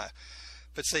 Straighten out my life.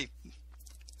 But see,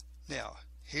 now,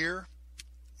 here,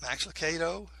 Max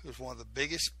Lucado, who's one of the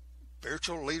biggest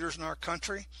spiritual leaders in our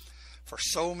country, for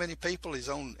so many people, he's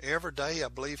on every day, I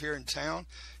believe, here in town.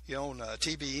 On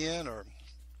TBN or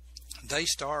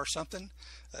Daystar or something,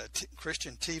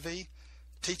 Christian TV,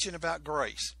 teaching about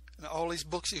grace. And all these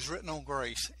books he's written on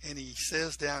grace. And he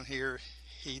says down here,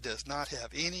 he does not have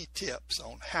any tips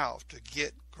on how to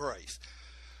get grace.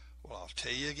 Well, I'll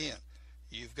tell you again,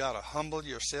 you've got to humble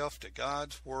yourself to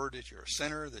God's word that you're a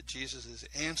sinner, that Jesus is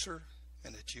the answer,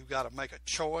 and that you've got to make a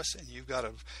choice, and you've got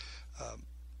to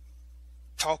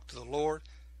talk to the Lord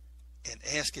and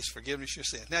ask his forgiveness of your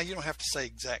sins. Now, you don't have to say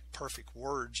exact perfect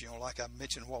words, like I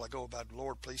mentioned a while ago about,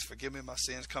 Lord, please forgive me my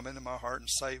sins, come into my heart and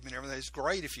save me and everything. It's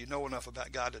great if you know enough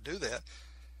about God to do that.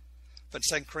 But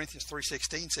 2 Corinthians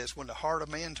 3:16 says, when the heart of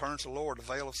man turns to the Lord, the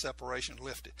veil of separation is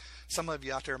lifted. Some of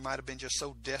you out there might have been just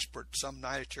so desperate some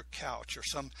night at your couch or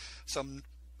some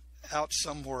out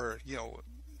somewhere,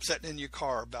 sitting in your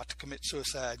car about to commit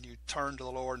suicide, and you turn to the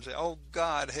Lord and say, oh,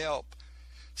 God, help.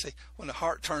 See, when the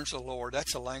heart turns to the Lord,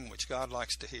 that's a language God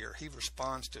likes to hear. He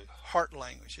responds to heart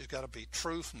language. It's got to be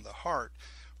true from the heart,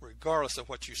 regardless of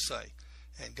what you say.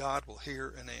 And God will hear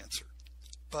and answer.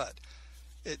 But,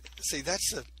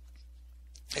 that's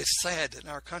It's sad that in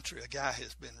our country a guy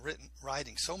has been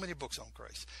writing so many books on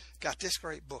grace, got this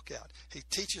great book out. He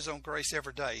teaches on grace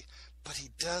every day, but he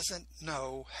doesn't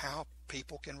know how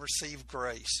people can receive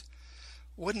grace.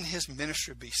 Wouldn't his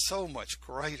ministry be so much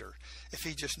greater if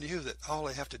he just knew that all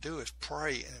they have to do is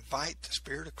pray and invite the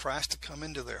Spirit of Christ to come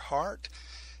into their heart?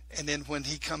 And then when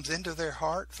he comes into their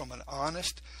heart from an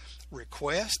honest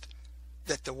request,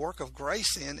 that the work of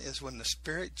grace then is when the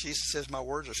Spirit, Jesus says, my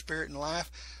words are spirit and life.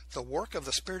 The work of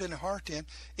the Spirit in the heart then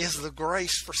is the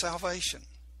grace for salvation.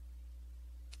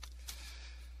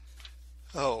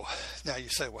 Oh, now you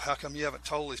say, well, how come you haven't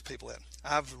told these people that?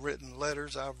 I've written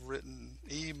letters, I've written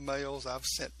emails, I've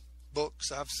sent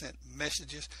books, I've sent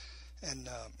messages, and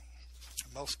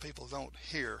most people don't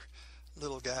hear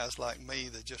little guys like me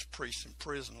that just preached in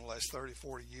prison the last 30,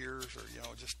 40 years, or,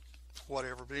 just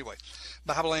whatever. But anyway,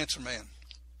 Bible Answer Man,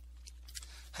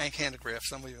 Hank Hanegraaff,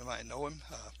 some of you might know him.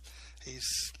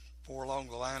 He's more along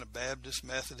the line of Baptist,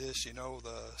 Methodist,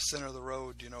 the center of the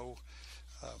road,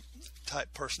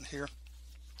 type person here.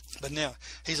 But now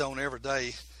he's on every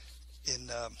day in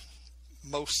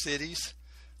most cities,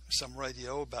 some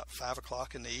radio about 5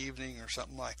 o'clock in the evening or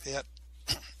something like that.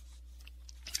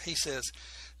 He says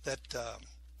that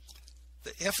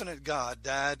the infinite God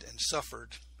died and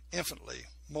suffered infinitely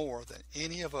more than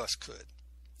any of us could.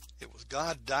 It was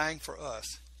God dying for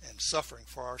us and suffering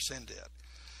for our sin debt.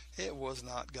 It was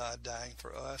not God dying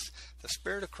for us. The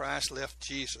Spirit of Christ left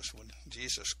Jesus when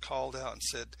Jesus called out and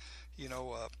said,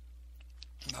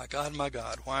 my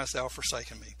God, why hast thou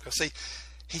forsaken me? Because see,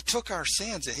 he took our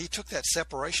sins and he took that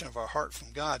separation of our heart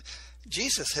from God.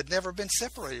 Jesus had never been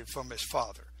separated from his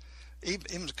Father.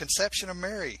 Even the conception of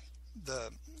Mary,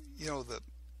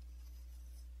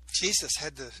 Jesus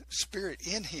had the Spirit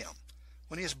in him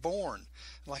when he was born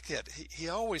like that. He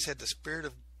always had the Spirit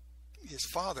of his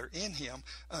Father in him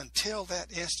until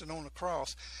that instant on the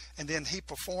cross. And then he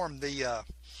performed the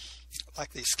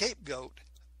scapegoat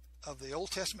of the Old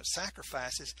Testament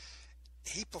sacrifices.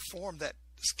 He performed that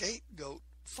scapegoat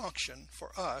function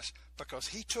for us because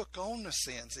he took on the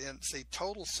sins and see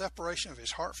total separation of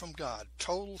his heart from God,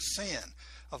 total sin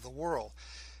of the world.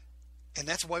 And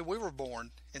that's the way we were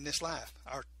born in this life.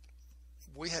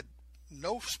 We had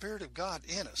no Spirit of God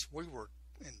in us. We were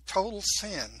in total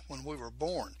sin when we were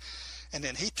born. And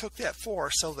then he took that for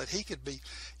us so that he could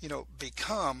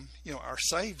become, our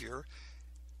Savior,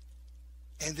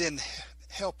 and then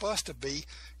help us to be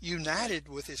united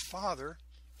with his Father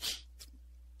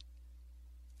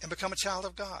and become a child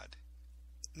of God.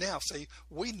 Now, see,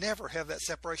 we never have that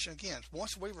separation again.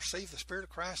 Once we receive the Spirit of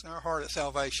Christ in our heart at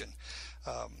salvation,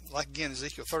 like again,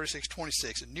 Ezekiel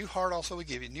 36:26, a new heart also we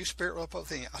give you, a new spirit will I put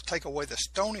within you. I'll take away the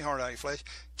stony heart out of your flesh,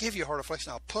 give you a heart of flesh,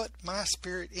 and I'll put my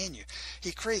Spirit in you.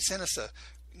 He creates in us a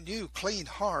new, clean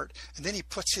heart, and then he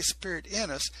puts his Spirit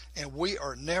in us, and we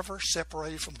are never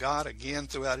separated from God again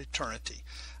throughout eternity.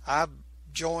 I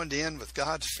joined in with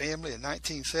God's family in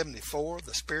 1974,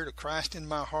 the Spirit of Christ in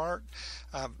my heart.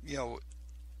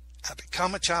 I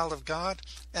become a child of God,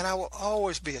 and I will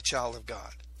always be a child of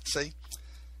God. See,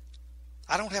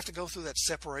 I don't have to go through that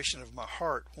separation of my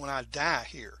heart when I die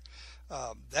here.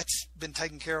 That's been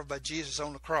taken care of by Jesus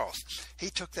on the cross. He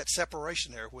took that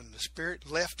separation there. When the Spirit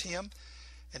left him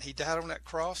and he died on that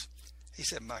cross, he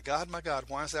said, my God,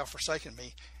 why hast thou forsaken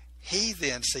me? He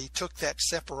then, took that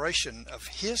separation of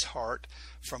his heart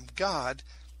from God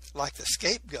like the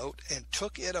scapegoat and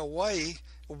took it away.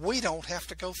 We don't have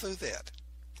to go through that.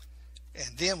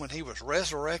 And then when he was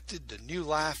resurrected to new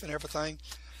life and everything,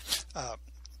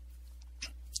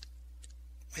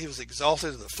 he was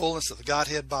exalted to the fullness of the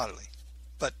Godhead bodily.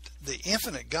 But the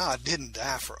infinite God didn't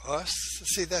die for us.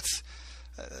 See, that's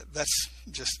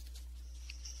just,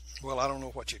 well, I don't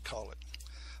know what you'd call it.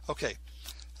 Okay.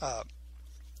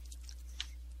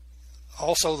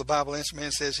 Also, the Bible Answer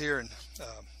Man says here, and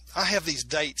I have these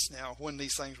dates now when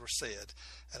these things were said,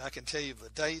 and I can tell you the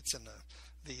dates and the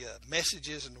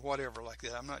messages and whatever like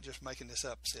that. I'm not just making this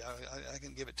up. See, I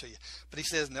can give it to you. But he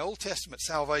says in the Old Testament,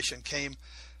 salvation came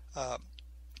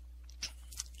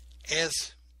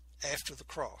as after the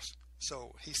cross.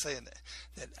 So he's saying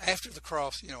that after the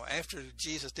cross, after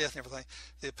Jesus' death and everything,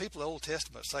 the people of the Old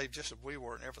Testament saved just as we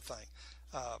were and everything.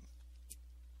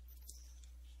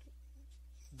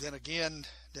 Then again,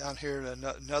 down here,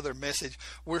 another message,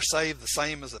 we're saved the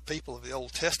same as the people of the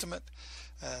Old Testament.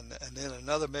 And then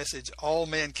another message, all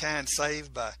mankind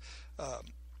saved by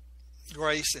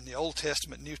grace in the Old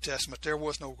Testament, New Testament. There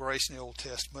was no grace in the Old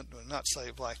Testament. We're not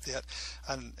saved like that.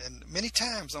 And many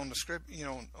times on the script,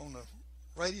 on the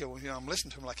radio, I'm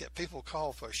listening to them like that, people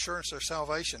call for assurance of their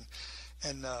salvation.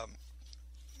 And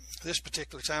this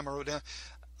particular time I wrote down,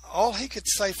 all he could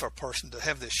say for a person to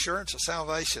have the assurance of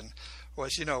salvation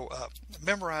was,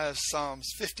 memorize Psalms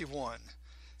 51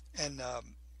 and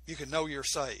you can know you're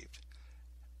saved.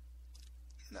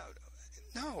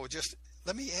 No, just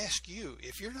let me ask you,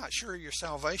 if you're not sure of your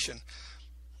salvation,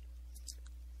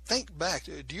 think back.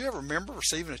 Do you ever remember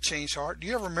receiving a changed heart? Do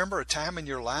you ever remember a time in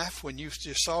your life when you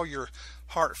just saw your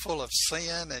heart full of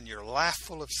sin and your life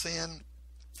full of sin?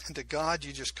 And to God,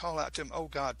 you just call out to him, oh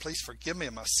God, please forgive me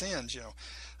of my sins,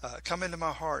 come into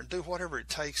my heart and do whatever it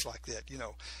takes like that.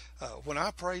 When I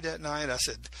prayed that night, I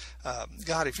said,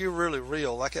 God, if you're really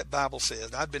real, like that Bible says,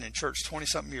 and I'd been in church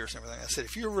 20-something years and everything, I said,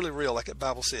 if you're really real, like that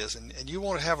Bible says, and you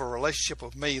want to have a relationship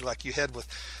with me like you had with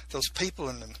those people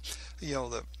in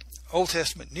the Old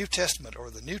Testament, New Testament, or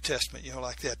the New Testament,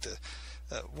 like that,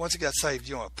 once you got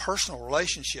saved, a personal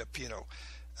relationship,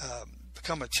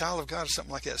 become a child of God or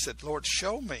something like that. I said, Lord,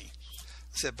 show me.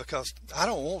 I said, because I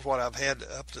don't want what I've had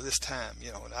up to this time,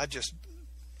 and I just,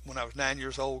 when I was 9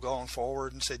 years old, gone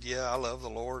forward and said, yeah, I love the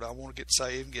Lord. I want to get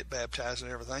saved and get baptized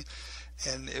and everything.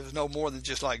 And it was no more than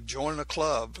just like joining a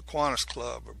club, a Kiwanis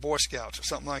Club or Boy Scouts or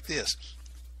something like this.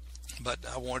 But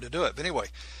I wanted to do it. But anyway,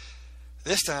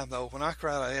 this time, though, when I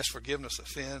cried, I asked forgiveness of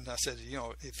sin. I said,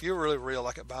 if you're really real,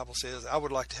 like the Bible says, I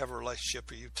would like to have a relationship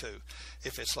with you too,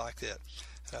 if it's like that.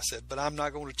 And I said, but I'm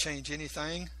not going to change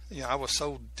anything. I was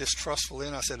so distrustful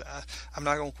then. I said, I'm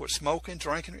not going to quit smoking,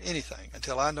 drinking, or anything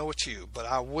until I know it's you. But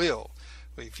I will,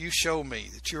 if you show me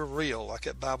that you're real, like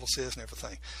that Bible says and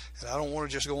everything. And I don't want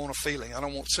to just go on a feeling. I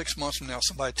don't want 6 months from now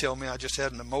somebody tell me I just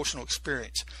had an emotional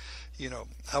experience.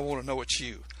 I want to know it's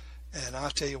you. And I'll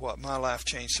tell you what, my life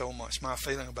changed so much. My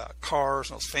feeling about cars,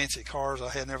 those fancy cars I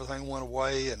had and everything went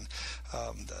away, and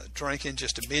the drinking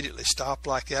just immediately stopped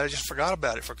like that. I just forgot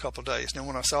about it for a couple of days. And then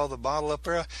when I saw the bottle up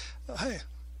there, hey,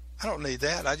 I don't need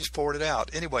that. I just poured it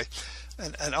out. Anyway,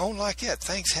 and on like that,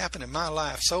 things happen in my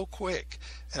life so quick.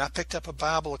 And I picked up a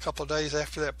Bible a couple of days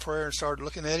after that prayer and started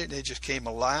looking at it, and it just came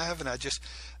alive. And I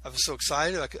was so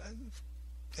excited.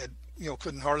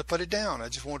 Couldn't hardly put it down. I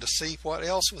just wanted to see what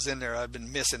else was in there I'd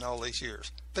been missing all these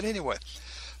years. But anyway,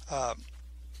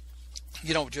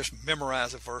 you don't just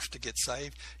memorize a verse to get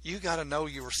saved. You got to know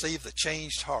you receive the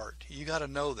changed heart. You got to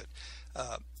know that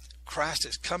Christ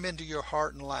has come into your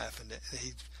heart and life, and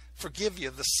he forgive you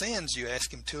of the sins you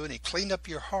ask him to, and he cleaned up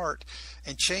your heart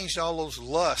and changed all those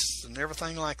lusts and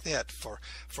everything like that for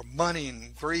money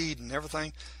and greed and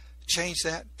everything. Change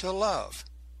that to love.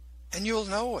 And you'll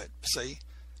know it, see,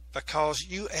 because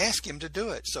you ask him to do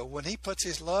it. So when he puts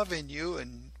his love in you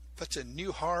and puts a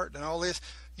new heart and all this,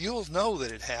 you'll know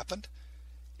that it happened.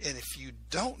 And if you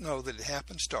don't know that it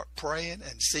happened, start praying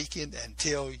and seeking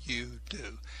until you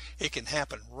do. It can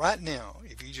happen right now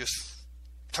if you just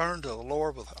turn to the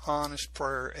Lord with honest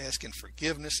prayer, asking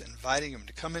forgiveness, inviting him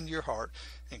to come into your heart,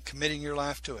 and committing your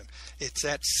life to him. It's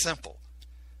that simple.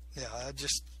 Now, I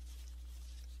just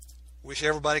wish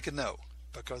everybody could know,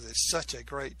 because it's such a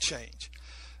great change.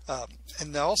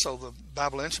 And also the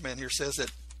Bible instrument here says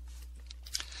that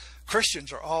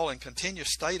Christians are all in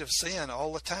continuous state of sin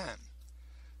all the time.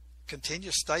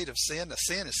 Continuous state of sin. The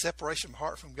sin is separation from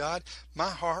heart from God. My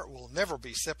heart will never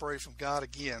be separated from God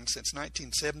again since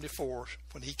 1974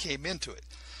 when he came into it.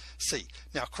 See,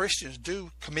 now Christians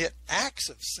do commit acts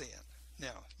of sin.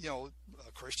 Now,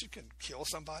 a Christian can kill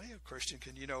somebody. A Christian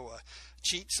can,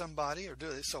 cheat somebody or do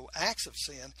this. So acts of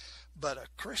sin. But a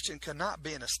Christian cannot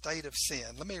be in a state of sin.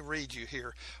 Let me read you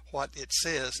here what it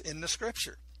says in the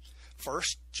Scripture. 1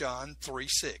 John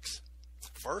 3:6.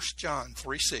 1 John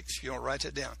 3:6. If you don't write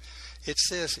that down, it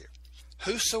says here,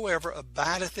 whosoever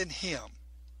abideth in him,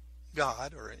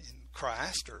 God or in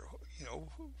Christ or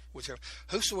whichever,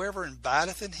 whosoever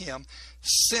abideth in him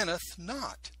sinneth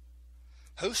not.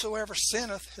 Whosoever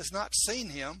sinneth has not seen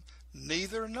him,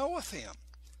 neither knoweth him.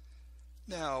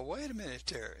 Now, wait a minute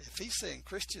there. If he's saying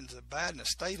Christians abide in a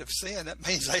state of sin, that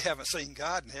means they haven't seen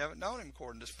God and haven't known him,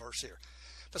 according to this verse here.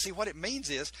 But see, what it means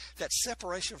is that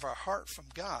separation of our heart from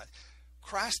God.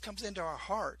 Christ comes into our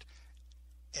heart,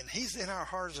 and he's in our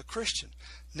heart as a Christian.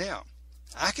 Now,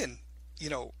 I can,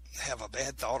 have a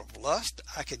bad thought of lust.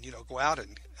 I can, go out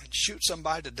and shoot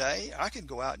somebody today. I can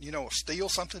go out and, steal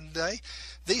something today.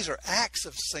 These are acts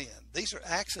of sin. These are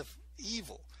acts of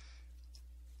evil.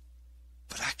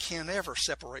 But I can't ever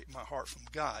separate my heart from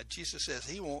God. Jesus says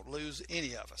he won't lose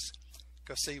any of us.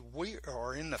 Because, see, we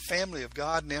are in the family of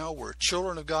God now. We're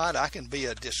children of God. I can be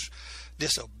a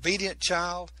disobedient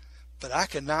child, but I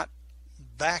cannot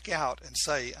back out and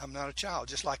say I'm not a child.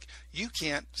 Just like you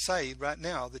can't say right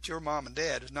now that your mom and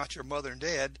dad is not your mother and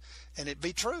dad, and it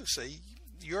be true. See,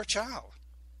 you're a child.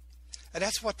 And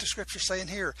that's what the Scripture's saying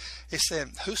here. It's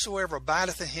saying, whosoever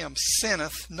abideth in him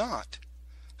sinneth not.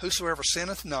 Whosoever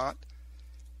sinneth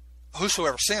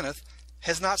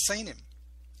has not seen him.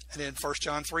 And then 1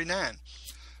 John 3:9.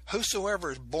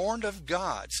 Whosoever is born of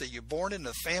God, see, you're born in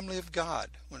the family of God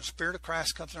when the Spirit of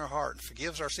Christ comes in our heart and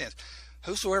forgives our sins.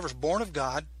 Whosoever is born of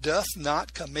God doth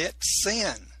not commit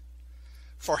sin,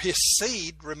 for his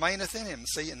seed remaineth in him.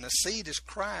 See, and the seed is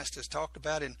Christ, as talked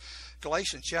about in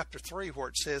Galatians chapter 3, where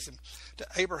it says to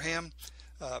Abraham,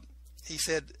 he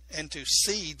said, and to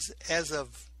seeds as of,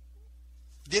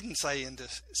 didn't say into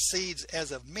seeds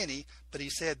as of many, but he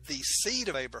said the seed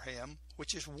of Abraham,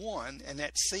 which is one, and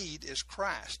that seed is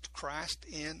Christ. Christ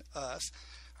in us,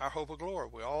 our hope of glory.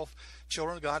 We're all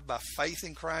children of God by faith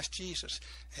in Christ Jesus.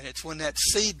 And it's when that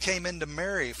seed came into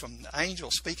Mary from the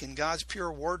angel speaking God's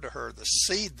pure word to her, the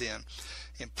seed then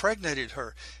impregnated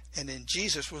her, and then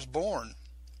Jesus was born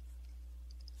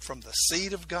from the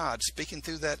seed of God speaking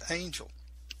through that angel.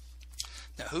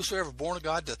 Now, whosoever born of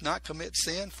God doth not commit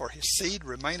sin, for his seed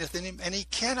remaineth in him, and he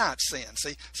cannot sin.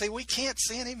 See, we can't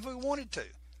sin even if we wanted to.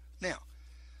 Now,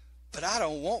 but I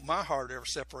don't want my heart ever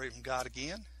separated from God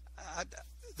again.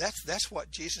 That's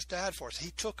what Jesus died for us.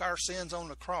 He took our sins on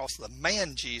the cross, the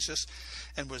man Jesus,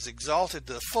 and was exalted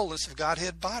to the fullness of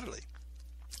Godhead bodily.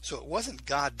 So it wasn't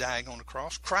God dying on the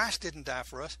cross. Christ didn't die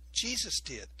for us. Jesus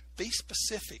did. Be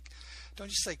specific. Don't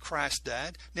just say Christ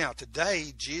died. Now,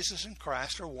 today, Jesus and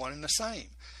Christ are one and the same.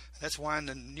 That's why in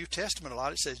the New Testament a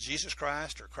lot it says Jesus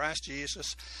Christ or Christ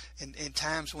Jesus, in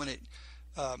times when it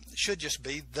should just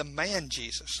be the man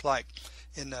Jesus, like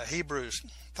in Hebrews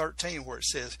 13 where it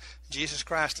says Jesus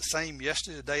Christ the same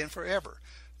yesterday, today, and forever.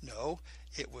 No,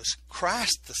 it was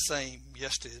Christ the same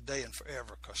yesterday, today, and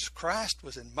forever, because Christ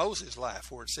was in Moses' life,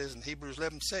 where it says in Hebrews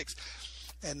 11:6,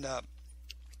 and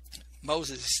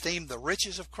Moses esteemed the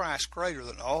riches of Christ greater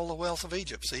than all the wealth of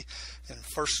Egypt. See, in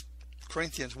 1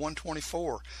 Corinthians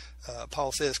 1:24,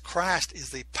 Paul says Christ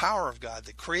is the power of God,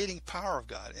 the creating power of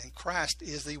God, and Christ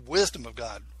is the wisdom of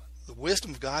God. The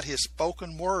wisdom of God, his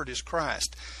spoken word is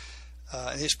Christ,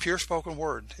 and his pure spoken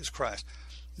word is Christ.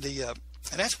 And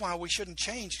that's why we shouldn't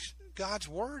change God's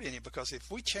word any, because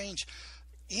if we change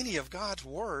any of God's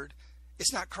word,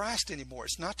 it's not Christ anymore.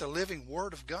 It's not the living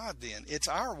word of God then. It's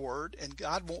our word, and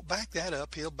God won't back that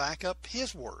up. He'll back up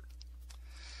his word.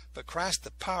 But Christ,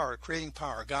 the power, creating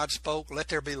power. God spoke, let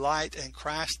there be light, and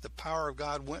Christ, the power of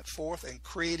God, went forth and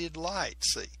created light.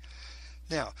 See?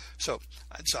 Now, so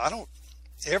I don't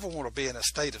ever want to be in a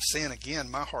state of sin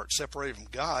again, my heart separated from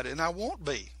God, and I won't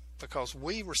be, because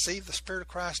we receive the Spirit of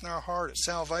Christ in our heart at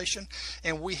salvation,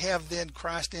 and we have then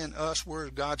Christ in us.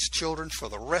 We're God's children for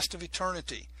the rest of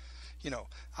eternity. You know,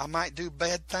 I might do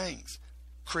bad things,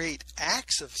 create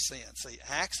acts of sin. See,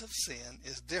 acts of sin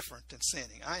is different than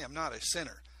sinning. I am not a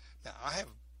sinner. Now, I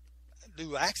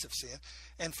do acts of sin,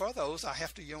 and for those I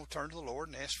have to, turn to the Lord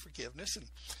and ask forgiveness, and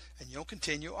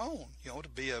continue on, to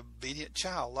be an obedient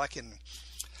child, like in,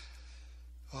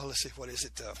 let's see, what is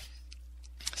it?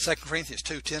 2 Corinthians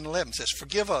 2:10-11 says,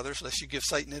 forgive others lest you give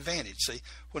Satan advantage. See,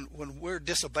 when we're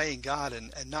disobeying God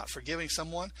and not forgiving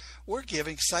someone, we're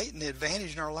giving Satan the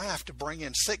advantage in our life to bring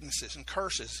in sicknesses and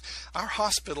curses. Our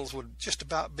hospitals would just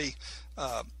about be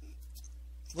at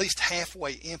least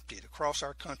halfway emptied across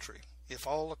our country if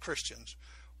all the Christians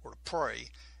were to pray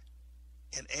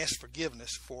and ask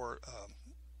forgiveness for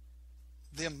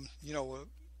them,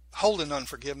 holding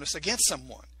unforgiveness against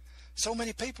someone. So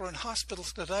many people are in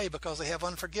hospitals today because they have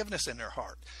unforgiveness in their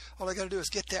heart. All they got to do is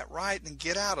get that right and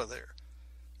get out of there.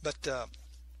 But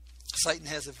Satan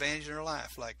has advantage in their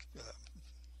life, like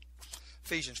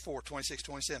Ephesians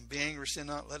 4:26-27. Be angry, sin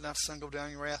not, let not the sun go down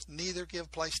in your wrath, neither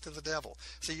give place to the devil.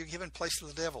 So you're giving place to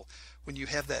the devil when you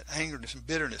have that angerness and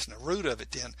bitterness, and the root of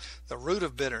it then, the root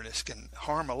of bitterness can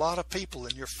harm a lot of people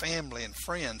in your family and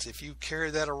friends if you carry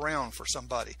that around for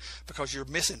somebody, because you're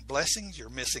missing blessings, you're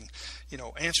missing,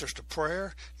 answers to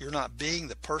prayer, you're not being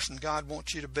the person God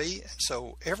wants you to be, and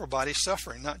so everybody's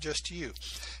suffering, not just you.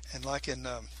 And like in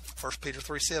 1 Peter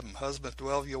 3:7, husbands,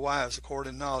 dwell with your wives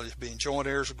according to knowledge, being joint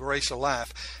heirs of grace of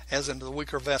life, as unto the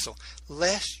weaker vessel,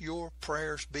 lest your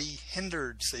prayers be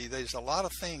hindered. See, there's a lot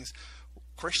of things.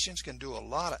 Christians can do a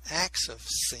lot of acts of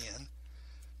sin,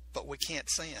 but we can't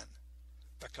sin,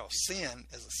 because sin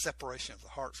is a separation of the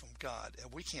heart from God,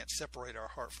 and we can't separate our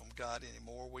heart from God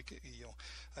anymore. We can,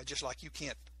 just like you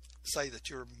can't say that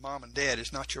your mom and dad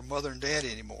is not your mother and dad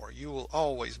anymore. You will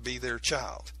always be their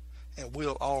child, and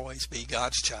we'll always be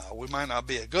God's child. We might not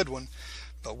be a good one,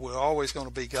 but we're always going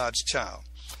to be God's child.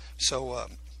 So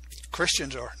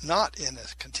Christians are not in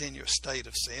a continuous state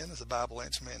of sin, as the Bible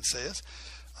Answer Man says.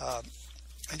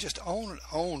 And just on and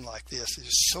on like this.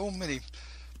 There's so many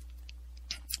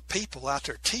people out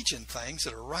there teaching things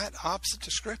that are right opposite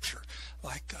to Scripture.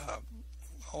 Like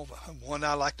One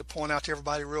I like to point out to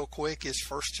everybody real quick is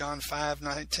 1 John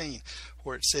 5:19,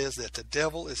 where it says that the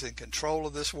devil is in control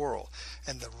of this world.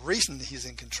 And the reason he's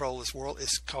in control of this world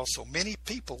is because so many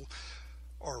people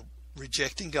are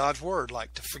rejecting God's word,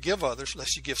 like to forgive others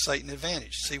lest you give Satan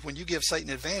advantage. See, when you give Satan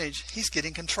advantage, he's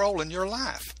getting control in your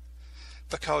life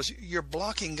because you're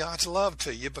blocking God's love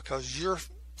to you because you're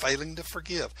failing to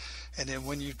forgive. And then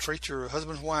when you treat your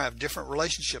husband and wife, different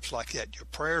relationships like that, your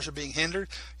prayers are being hindered,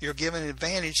 you're giving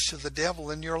advantage to the devil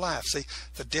in your life. See,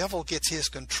 the devil gets his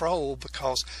control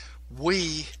because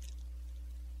we,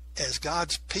 as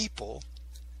God's people,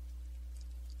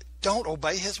 don't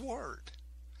obey his word.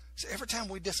 So every time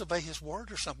we disobey his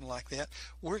word or something like that,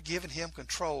 we're giving him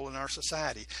control in our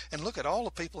society. And look at all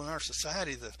the people in our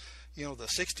society, the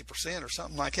 60% or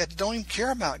something like that, don't even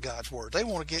care about God's word. They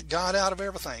want to get God out of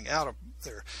everything, out of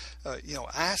their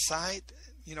eyesight,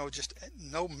 just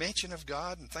no mention of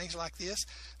God and things like this.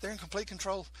 They're in complete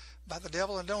control by the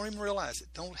devil and don't even realize it,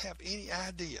 don't have any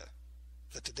idea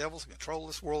that the devil's in control of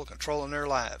this world, controlling their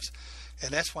lives.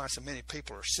 And that's why so many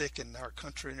people are sick in our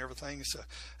country and everything.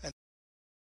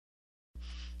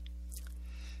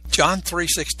 John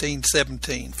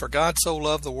 3:16-17, For God so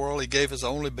loved the world, he gave his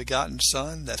only begotten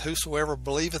Son, that whosoever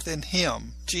believeth in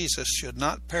him, Jesus, should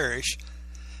not perish,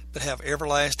 but have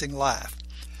everlasting life.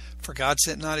 For God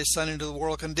sent not his Son into the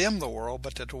world to condemn the world,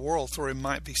 but that the world through him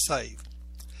might be saved.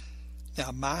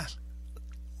 Now my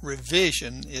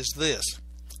revision is this,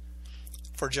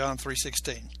 for John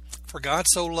 3:16. For God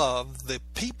so loved the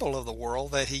people of the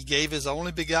world that he gave his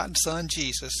only begotten Son,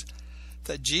 Jesus,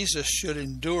 that Jesus should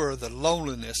endure the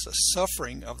loneliness, the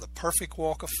suffering of the perfect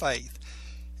walk of faith,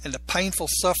 and the painful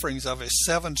sufferings of his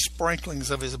 7 sprinklings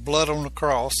of his blood on the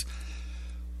cross,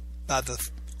 by the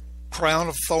crown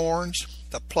of thorns,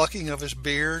 the plucking of his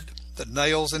beard, the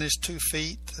nails in his 2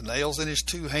 feet, the nails in his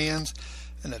 2 hands,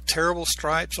 and the terrible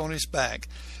stripes on his back,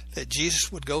 that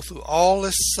Jesus would go through all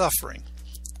this suffering.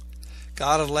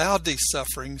 God allowed these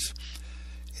sufferings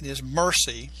in his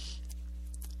mercy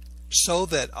so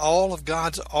that all of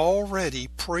God's already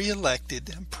pre-elected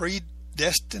and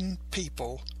predestined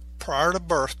people prior to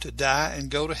birth to die and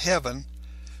go to heaven,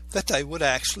 that they would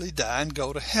actually die and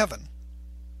go to heaven.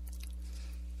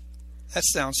 That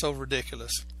sounds so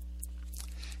ridiculous.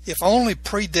 If only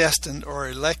predestined or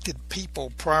elected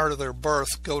people prior to their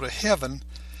birth go to heaven,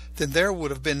 then there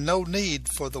would have been no need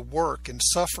for the work and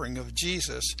suffering of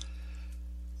Jesus.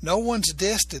 No one's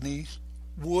destiny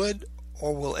would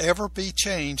or will ever be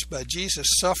changed by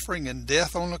Jesus' suffering and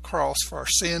death on the cross for our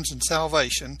sins and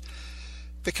salvation,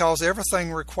 because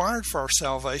everything required for our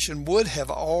salvation would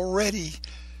have already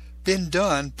been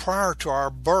done prior to our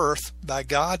birth by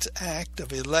God's act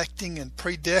of electing and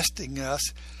predestining us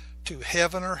to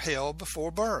heaven or hell before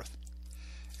birth.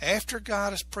 After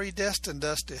God has predestined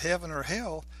us to heaven or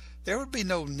hell, there would be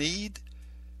no need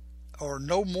or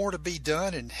no more to be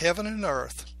done in heaven and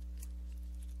earth.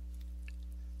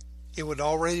 It would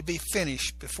already be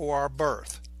finished before our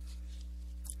birth.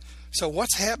 So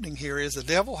what's happening here is the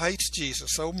devil hates Jesus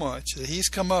so much that he's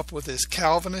come up with this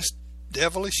Calvinist,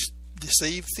 devilish,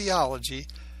 deceived theology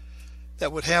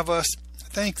that would have us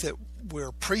think that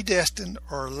we're predestined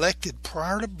or elected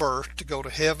prior to birth to go to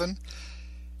heaven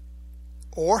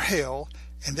or hell,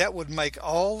 and that would make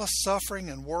all the suffering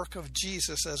and work of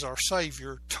Jesus as our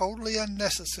Savior totally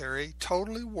unnecessary,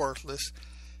 totally worthless,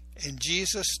 and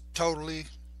Jesus totally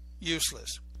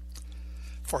useless.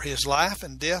 For his life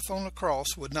and death on the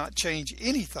cross would not change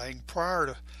anything prior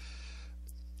to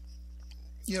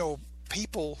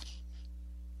people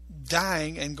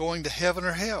dying and going to heaven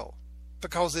or hell,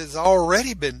 because it's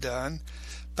already been done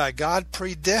by God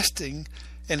predestining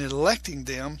and electing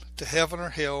them to heaven or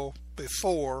hell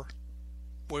before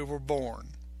we were born.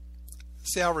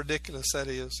 See how ridiculous that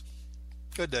is?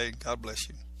 Good day. God bless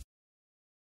you.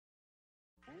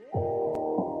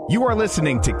 You are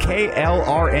listening to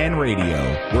KLRN Radio,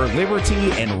 where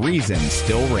liberty and reason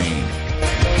still reign.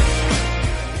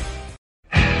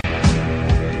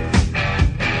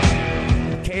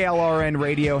 KLRN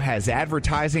Radio has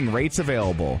advertising rates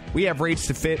available. We have rates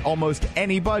to fit almost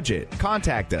any budget.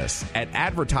 Contact us at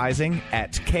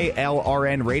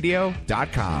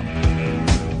advertising@klrnradio.com.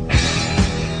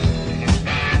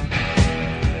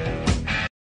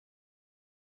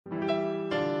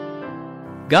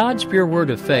 God's Pure Word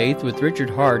of Faith with Richard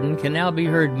Hardin can now be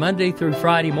heard Monday through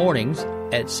Friday mornings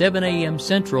at 7 a.m.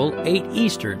 Central, 8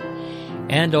 Eastern,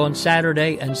 and on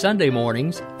Saturday and Sunday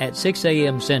mornings at 6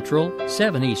 a.m. Central,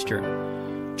 7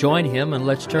 Eastern. Join him and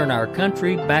let's turn our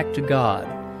country back to God.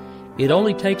 It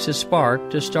only takes a spark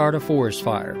to start a forest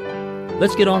fire.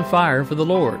 Let's get on fire for the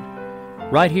Lord.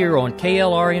 Right here on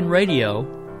KLRN Radio,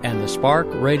 and the Spark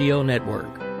Radio Network.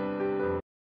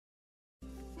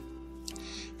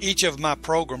 Each of my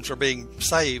programs are being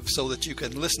saved so that you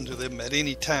can listen to them at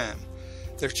any time.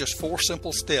 There's just 4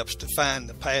 simple steps to find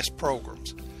the past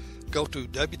programs. Go to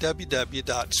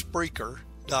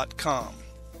www.spreaker.com.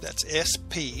 That's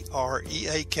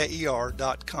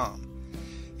SPREAKER.com.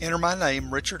 Enter my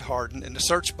name, Richard Hardin, in the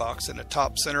search box in the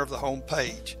top center of the home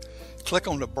page. Click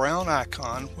on the brown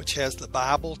icon, which has the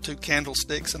Bible, 2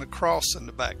 candlesticks, and a cross in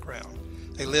the background.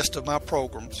 A list of my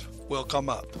programs will come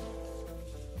up.